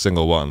think of a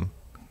single one.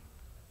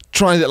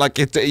 Try it, like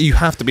you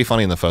have to be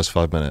funny in the first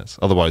 5 minutes.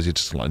 Otherwise you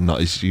just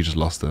you just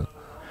lost it.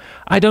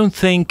 I don't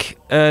think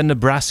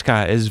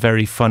Nebraska is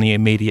very funny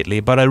immediately,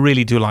 but I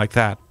really do like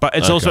that. But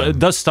it's also, it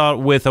does start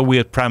with a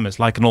weird premise,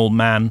 like an old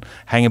man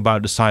hanging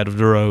about the side of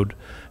the road,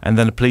 and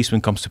then a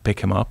policeman comes to pick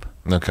him up.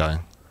 Okay.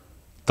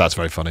 That's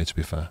very funny, to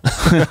be fair.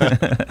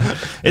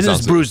 It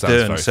is Bruce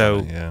Dern,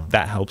 so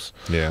that helps.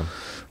 Yeah.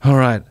 All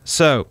right.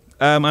 So,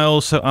 I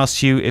also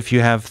asked you if you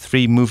have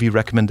 3 movie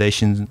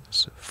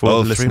recommendations for the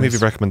listeners. 3 movie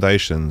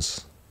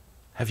recommendations.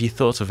 Have you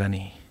thought of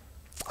any?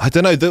 I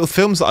don't know. The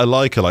films that I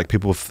like are like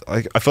people.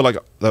 I feel like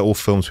they're all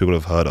films people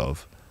have heard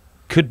of.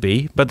 Could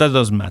be, but that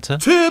doesn't matter.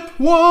 Tip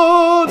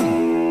 1.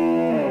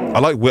 I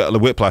like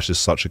Whiplash is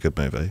such a good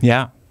movie.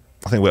 Yeah.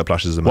 I think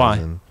Whiplash is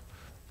amazing. Why?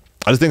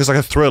 I just think it's like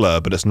a thriller,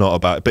 but it's not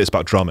about. But it's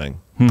about drumming.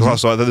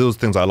 So those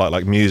things I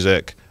like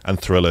music and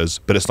thrillers,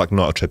 but it's like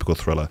not a typical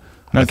thriller.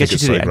 No, it gets you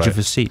to the edge of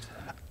a seat.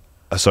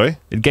 Sorry?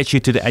 It gets you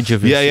to the edge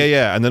of your seat.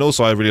 Yeah. And then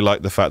also I really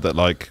like the fact that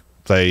like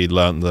the guy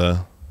learned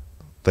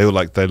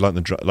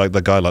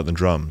the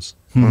drums.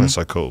 I think that's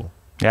so cool.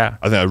 Yeah.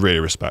 I think I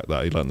really respect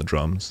that. He learned the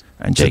drums.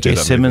 And J.K.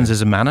 Simmons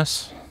is a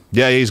menace.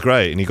 Yeah, he's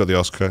great, and he got the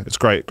Oscar. It's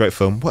great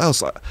film. What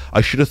else?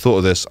 I should have thought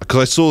of this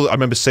because I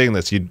remember seeing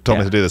this. You told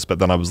me to do this, but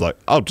then I was like,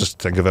 I'll just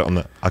think of it on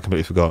the. I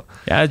completely forgot.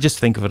 Yeah, just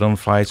think of it on the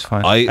fly. It's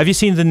fine. Have you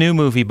seen the new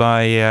movie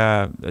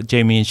by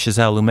Jamie and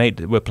Chazelle who made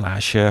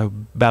Whiplash,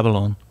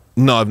 Babylon?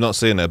 No, I've not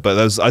seen it,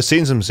 but I've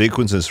seen some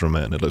sequences from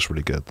it, and it looks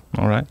really good.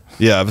 All right.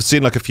 Yeah, I've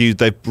seen like a few.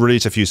 They've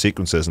released a few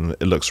sequences, and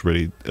it looks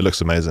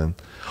amazing.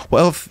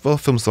 What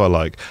films do I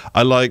like?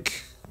 I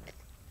like.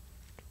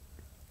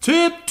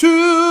 Tip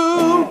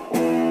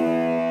 2.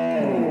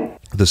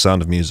 The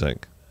Sound of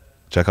Music.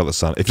 Check out The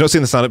Sound. If you've not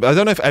seen The Sound, I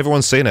don't know if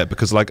everyone's seen it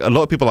because like a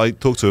lot of people I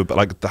talk to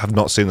like have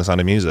not seen The Sound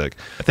of Music.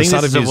 I think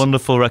this is a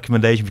wonderful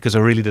recommendation because I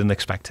really didn't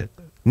expect it.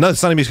 No, The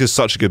Sound of Music is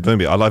such a good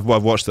movie. I've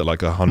watched it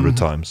like 100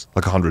 times.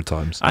 Like 100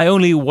 times. I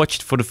only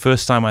watched for the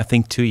first time, I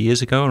think, 2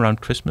 years ago around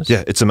Christmas.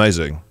 Yeah, it's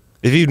amazing.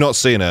 If you've not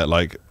seen it,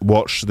 like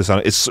watch The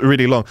Sound. It's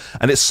really long,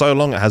 and it's so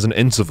long it has an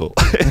interval.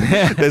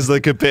 There's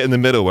like a bit in the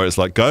middle where it's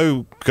like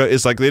go.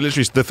 It's like they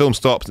literally the film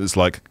stops. It's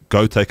like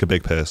go take a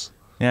big piss.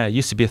 Yeah, it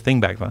used to be a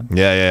thing back then.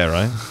 Yeah,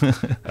 right.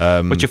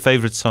 What's your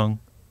favorite song?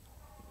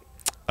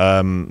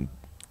 I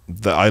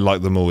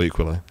like them all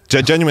equally.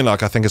 Genuinely,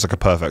 like I think it's like a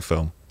perfect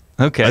film.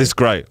 Okay, it's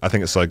great. I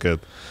think it's so good.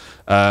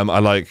 I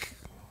like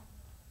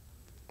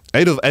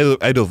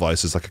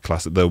Edelweiss is like a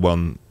classic. The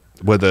one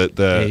where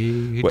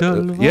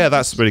yeah,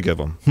 that's a really good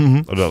one.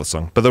 I love that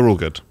song, but they're all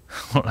good.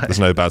 All right. There's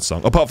no bad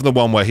song apart from the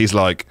one where he's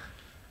like,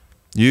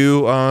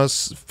 "You are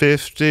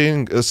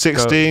 16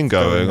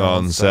 going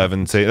on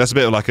 17." That's a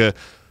bit of like a.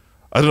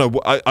 I don't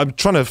know. I'm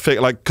trying to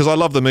figure like because I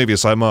love the movie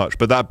so much,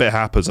 but that bit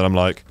happens and I'm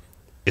like,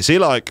 is he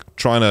like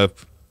trying to?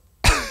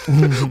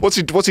 What's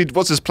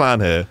his plan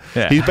here?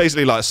 Yeah. He's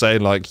basically like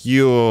saying like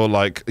you're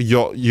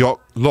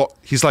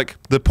he's like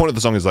the point of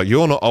the song is like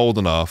you're not old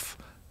enough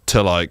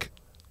to like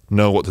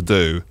know what to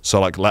do,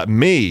 so like let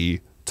me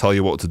tell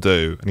you what to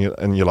do,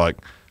 and you're like,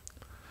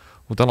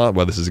 well, don't like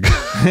where this is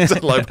going.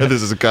 Don't like where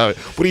this is going.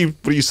 What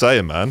are you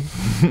saying, man?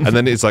 And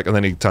then it's like, and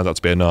then he turns out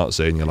to be a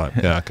Nazi, and you're like,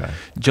 yeah, okay.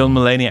 John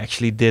Mulaney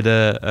actually did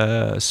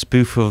a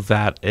spoof of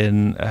that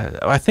in,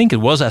 I think it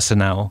was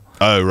SNL.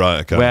 Oh right,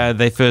 okay. Where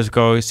they first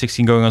go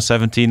 16 going on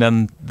 17,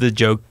 and the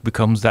joke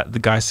becomes that the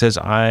guy says,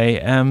 "I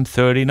am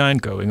 39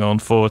 going on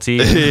 40."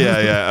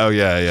 yeah. Oh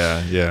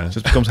yeah. So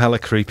it becomes hella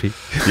creepy.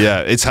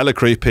 Yeah, it's hella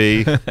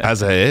creepy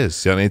as it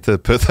is. You need to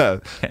put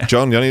that,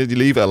 John. You need to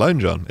leave it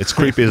alone, John. It's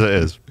creepy as it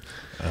is.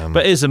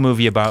 But it is a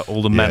movie about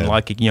older men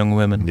liking young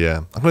women. Yeah.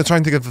 I'm going to try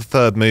and think of the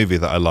third movie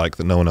that I like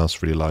that no one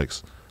else really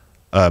likes.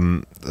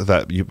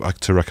 That you like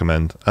to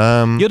recommend.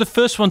 You're the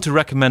first one to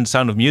recommend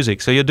Sound of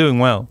Music, so you're doing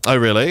well. Oh,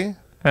 really?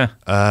 Yeah.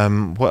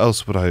 What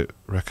else would I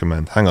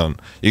recommend? Hang on.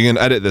 You can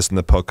edit this in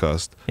the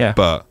podcast. Yeah.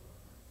 But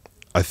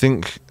I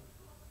think,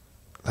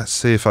 let's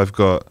see if I've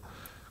got,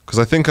 because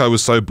I think I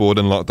was so bored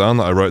in lockdown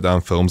that I wrote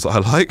down films that I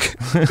like.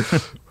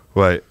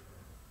 Wait.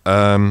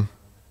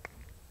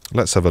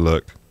 Let's have a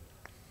look.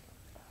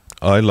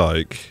 I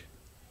like.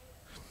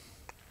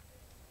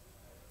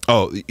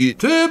 Oh,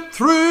 Tip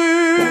 3.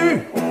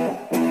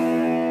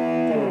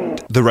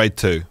 The Raid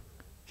 2.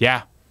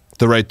 Yeah.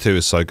 The Raid 2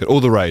 is so good. Or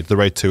The Raid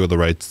 2 or The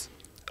Raids.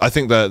 I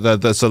think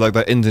they're so like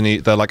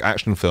they're like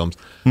action films.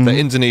 They're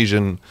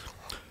Indonesian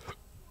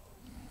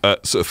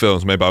sort of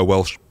films made by a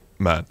Welsh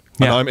man.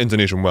 And I'm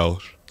Indonesian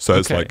Welsh. So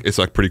it's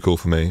like pretty cool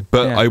for me.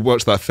 But I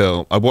watched that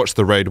film. I watched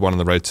The Raid 1 and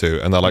The Raid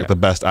 2, and they're like the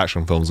best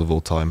action films of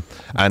all time.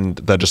 And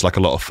they're just like a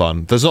lot of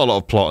fun. There's not a lot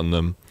of plot in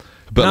them.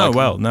 But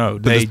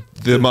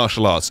the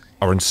martial arts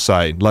are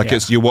insane. Like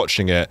you're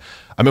watching it.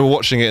 I remember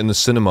watching it in the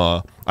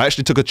cinema. I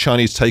actually took a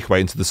Chinese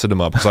takeaway into the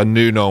cinema because I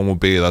knew no one would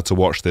be there to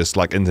watch this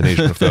like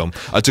Indonesian film.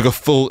 I took a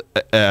full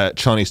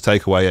Chinese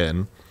takeaway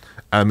in,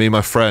 and me and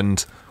my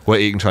friend were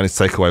eating Chinese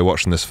takeaway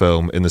watching this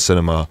film in the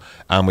cinema,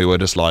 and we were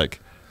just like,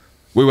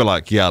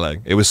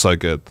 yelling. It was so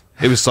good.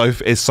 It's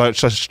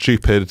such a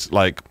stupid,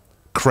 like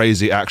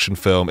crazy action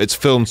film. It's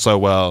filmed so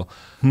well.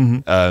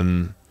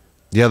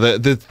 Yeah,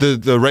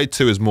 the Raid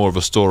 2 is more of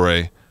a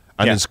story,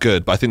 and it's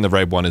good. But I think the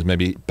Raid 1 is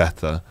maybe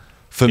better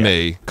for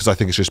me because I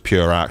think it's just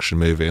pure action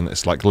movie, and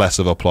it's like less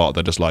of a plot.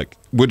 They're just like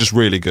we're just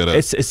really good at.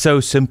 It's so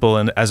simple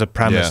and as a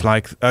premise,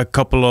 like a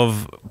couple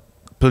of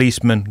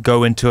policemen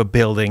go into a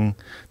building,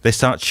 they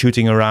start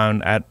shooting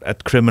around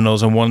at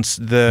criminals, and once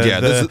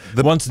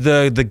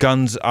the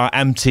guns are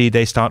empty,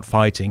 they start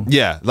fighting.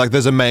 Yeah, like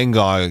there's a main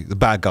guy, the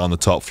bad guy on the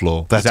top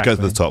floor. They have to go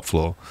to the top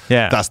floor.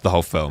 Yeah, that's the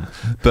whole film.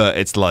 But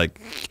it's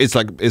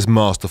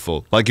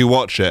masterful. Like you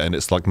watch it and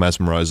it's like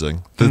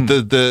mesmerizing.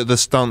 The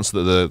stunts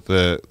that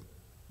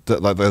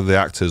the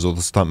actors or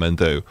the stuntmen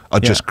do are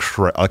just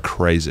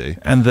crazy.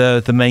 And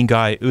the main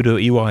guy, Udo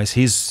Iwais,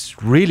 he's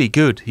really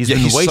good. He's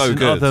been wasted so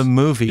in other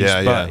movies,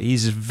 but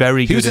he's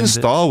very good. He was in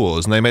Star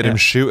Wars, and they made him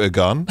shoot a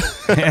gun.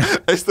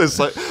 It's this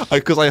like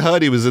because I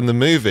heard he was in the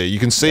movie. You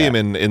can see him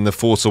in The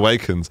Force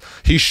Awakens.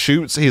 He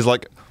shoots. He's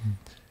like.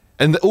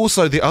 And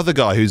also the other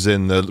guy who's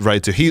in the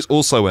Raid 2, he's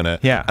also in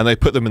it. Yeah. And they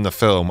put them in the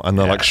film, and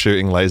they're like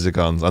shooting laser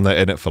guns, and they're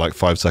in it for like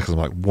 5 seconds. I'm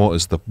like,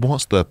 what's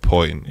the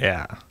point?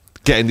 Yeah.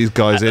 Getting these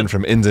guys in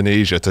from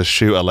Indonesia to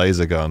shoot a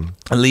laser gun.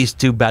 At least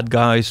 2 bad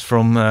guys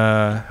from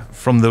the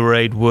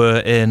Raid were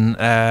in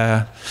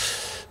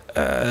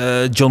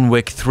John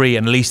Wick 3,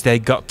 and at least they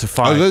got to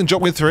fight. Oh, in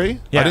John Wick 3?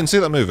 Yeah. I didn't see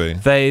that movie.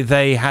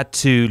 They had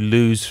to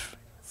lose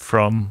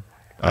from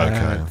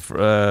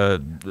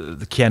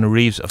the Keanu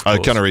Reeves, of course.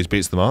 Oh, Keanu Reeves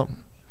beats them up?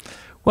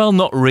 Well,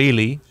 not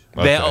really.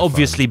 They're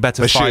obviously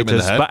better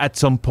fighters, but at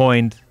some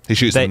point... He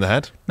shoots them in the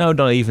head? No,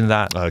 not even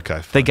that.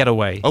 Okay, fine. They get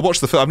away. I watched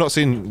the film. I've not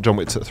seen John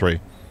Wick 3.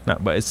 No,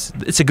 but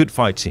it's a good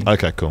fight scene.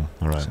 Okay, cool.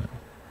 All right.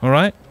 All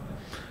right.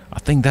 I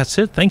think that's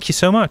it. Thanks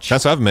for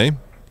having me.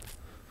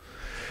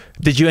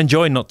 Did you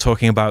enjoy not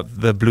talking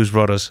about the Blues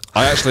Brothers?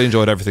 I actually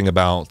enjoyed everything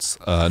about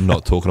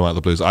not talking about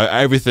the Blues.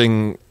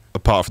 Everything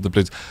apart from the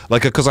Blues,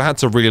 like because I had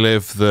to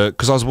relive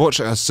because I was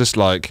watching. I was just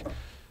like, I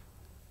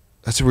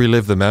had to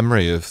relive the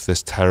memory of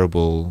this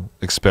terrible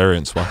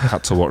experience where I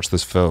had to watch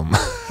this film.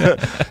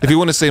 If you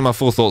want to see my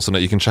full thoughts on it,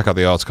 you can check out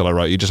the article I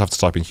wrote. You just have to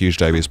type in Huge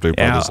Davies Blues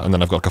Brothers, and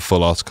then I've got like a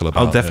full article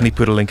about it. I'll definitely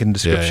put a link in the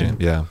description.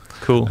 Yeah.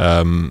 Cool.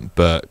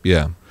 But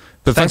yeah.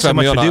 But thanks so for having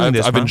much me on. for doing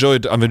this, I've man.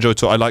 enjoyed. I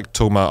like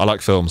talking about. I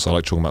like films. I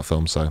like talking about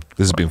films. So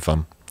this has been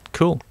fun.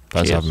 Cool.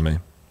 Thanks Cheers. for having me.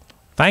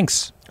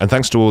 Thanks. And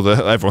thanks to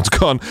everyone's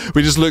gone.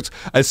 We just looked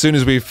as soon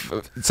as we've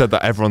said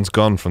that everyone's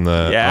gone from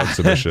the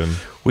exhibition.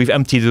 We've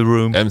emptied the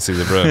room.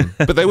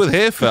 But they were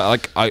here for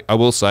like I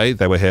will say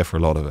they were here for a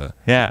lot of it.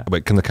 Yeah.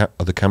 Wait, are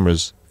the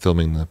cameras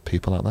filming the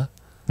people out there?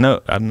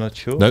 No, I'm not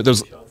sure. No,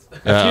 there's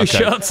a few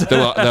shots.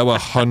 There were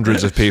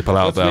hundreds of people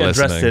out there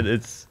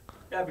listening.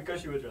 Yeah,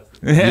 because you addressed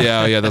it.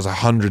 Yeah. There's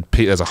 100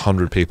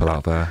 people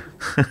out there.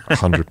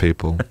 100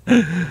 people.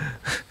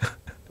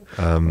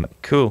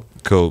 Cool.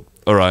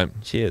 All right.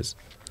 Cheers.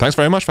 Thanks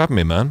very much for having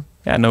me, man.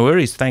 Yeah, no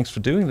worries. Thanks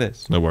for doing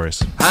this. No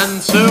worries.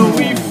 And so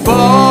we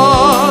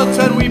fought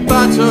and we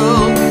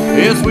battled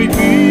as we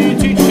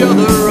beat each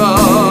other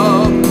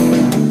up.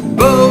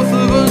 Both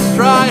of us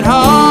tried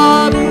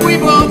hard, but we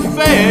both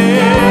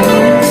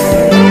failed.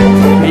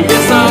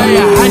 Yes, I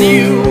had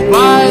you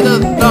by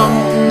the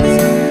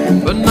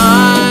thumbs, but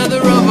neither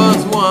of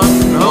us won.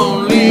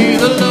 Only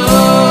the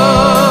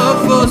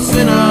love for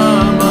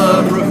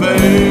cinema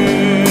prevailed.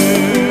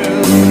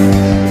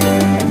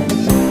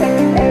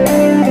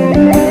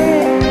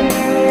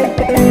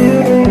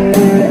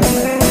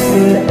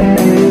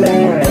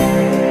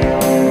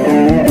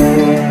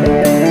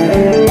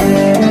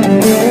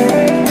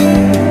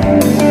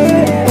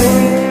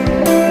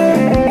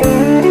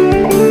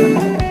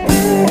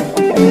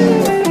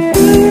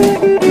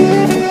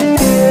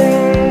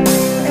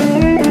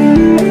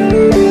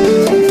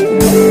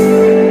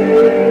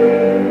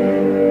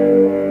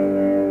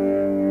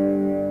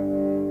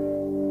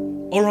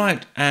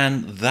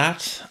 And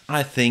that,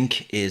 I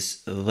think,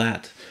 is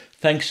that.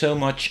 Thanks so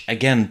much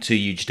again to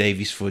Huge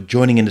Davies for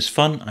joining in this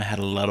fun. I had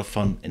a lot of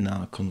fun in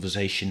our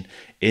conversation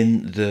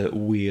in the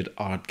Weird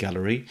Art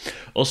Gallery.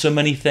 Also,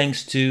 many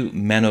thanks to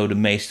Menno de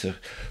Meester,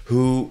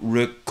 who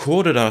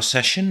recorded our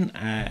session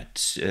at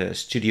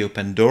Studio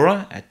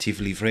Pandora at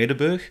Tivoli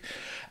Vredenburg.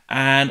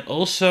 And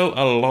also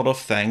a lot of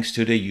thanks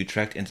to the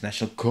Utrecht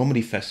International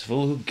Comedy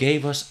Festival, who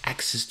gave us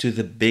access to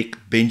the Big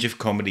Binge of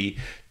comedy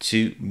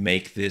to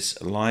make this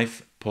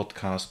live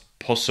podcast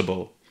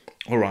possible.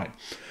 All right.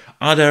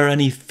 Are there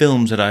any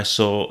films that I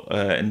saw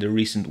in the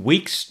recent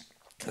weeks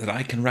that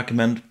I can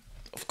recommend?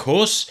 Of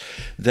course,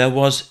 there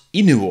was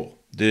Inuo,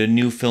 the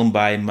new film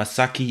by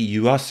Masaki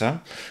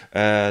Yuasa,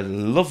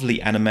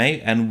 lovely anime,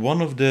 and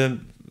one of the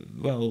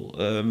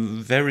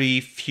very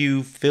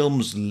few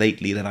films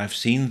lately that I've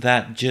seen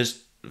that just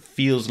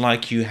feels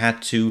like you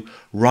had to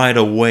ride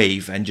a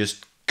wave and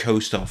just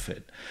coast off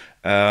it.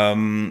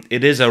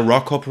 It is a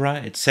rock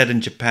opera. It's set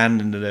in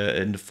Japan in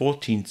the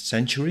 14th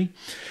century,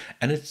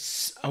 and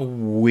it's a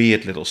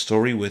weird little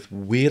story with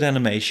weird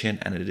animation,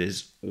 and it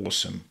is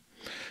awesome.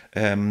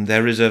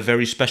 There is a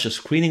very special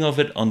screening of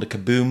it on the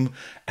Kaboom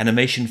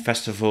Animation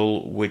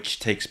Festival, which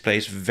takes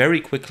place very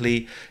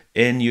quickly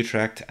in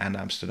Utrecht and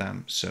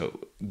Amsterdam. So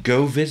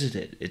go visit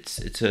it.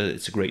 It's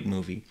a great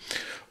movie.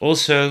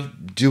 Also,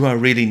 do I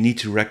really need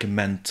to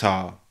recommend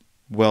Tar?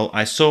 Well,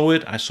 I saw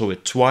it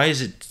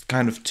twice. It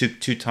kind of took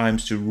 2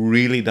 times to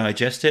really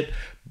digest it,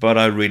 but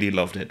I really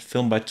loved it.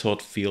 Filmed by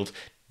Todd Field.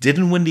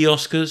 Didn't win the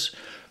Oscars,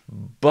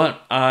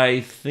 but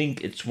I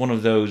think it's one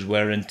of those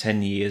where in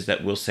 10 years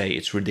that we'll say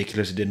it's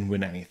ridiculous it didn't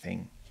win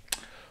anything.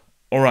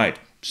 Alright,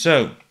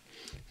 so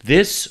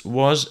this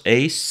was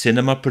a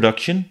cinema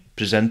production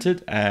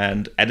presented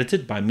and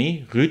edited by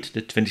me, Ruud,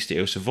 the 20ste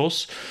Eeuwse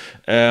Vos.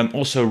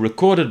 Also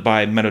recorded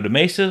by Menno de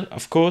Meester,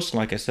 of course,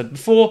 like I said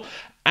before.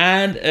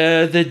 And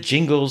the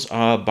jingles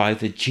are by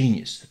the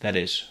genius, that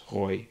is,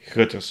 Roy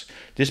Grutters.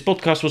 This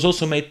podcast was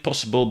also made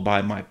possible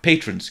by my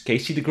patrons,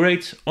 Casey the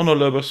Great, Onno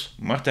Lubbers,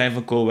 Martijn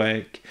van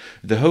Koolwijk,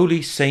 the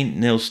Holy Saint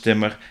Niels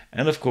Timmer,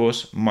 and of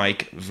course,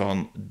 Mike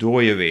van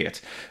Dooyeweert.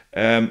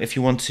 If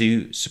you want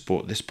to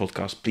support this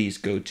podcast, please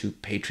go to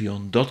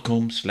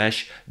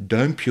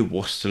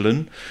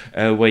patreon.com/Duimpjeworstelen,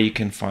 where you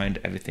can find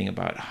everything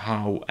about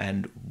how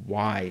and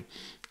why.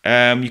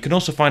 You can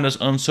also find us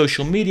on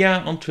social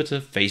media, on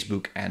Twitter,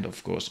 Facebook, and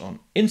of course on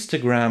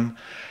Instagram.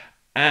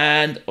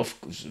 And of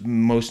course,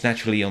 most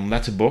naturally on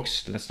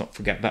Letterboxd. Let's not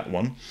forget that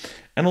one.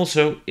 And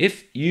also,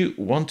 if you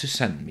want to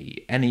send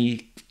me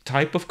any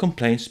type of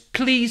complaints,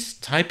 please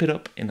type it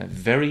up in a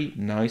very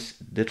nice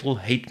little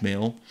hate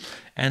mail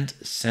and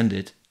send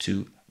it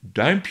to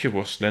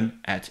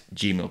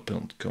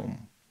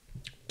duimpjeworstelen@gmail.com.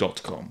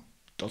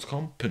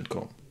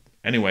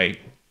 Anyway,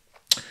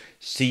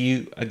 see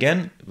you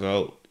again.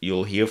 Well,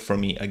 you'll hear from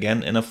me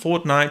again in a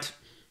fortnight.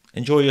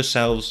 Enjoy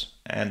yourselves,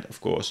 and of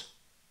course,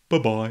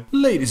 Bye-bye.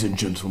 Ladies and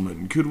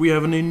gentlemen, could we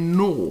have an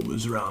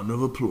enormous round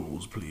of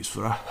applause, please,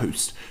 for our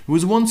host, who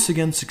has once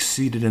again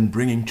succeeded in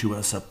bringing to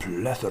us a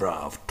plethora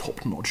of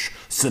top-notch,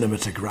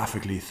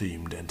 cinematographically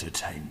themed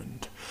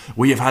entertainment.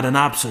 We have had an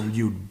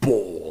absolute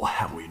ball,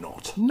 have we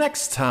not?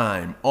 Next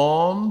time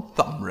on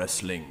Thumb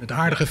Wrestling. Het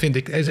aardige vind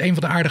ik, is een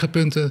van de aardige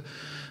punten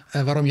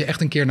waarom je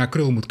echt een keer naar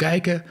Krul moet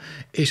kijken,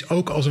 is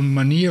ook als een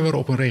manier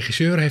waarop een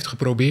regisseur heeft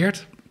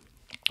geprobeerd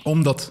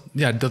om dat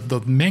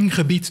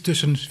menggebied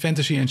tussen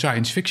fantasy en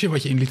science fiction,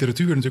 wat je in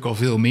literatuur natuurlijk al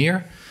veel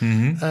meer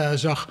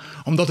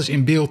zag, om dat eens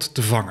in beeld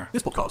te vangen.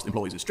 This podcast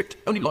employs a strict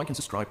only like and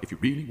subscribe if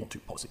you really want to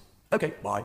policy. Okay, bye.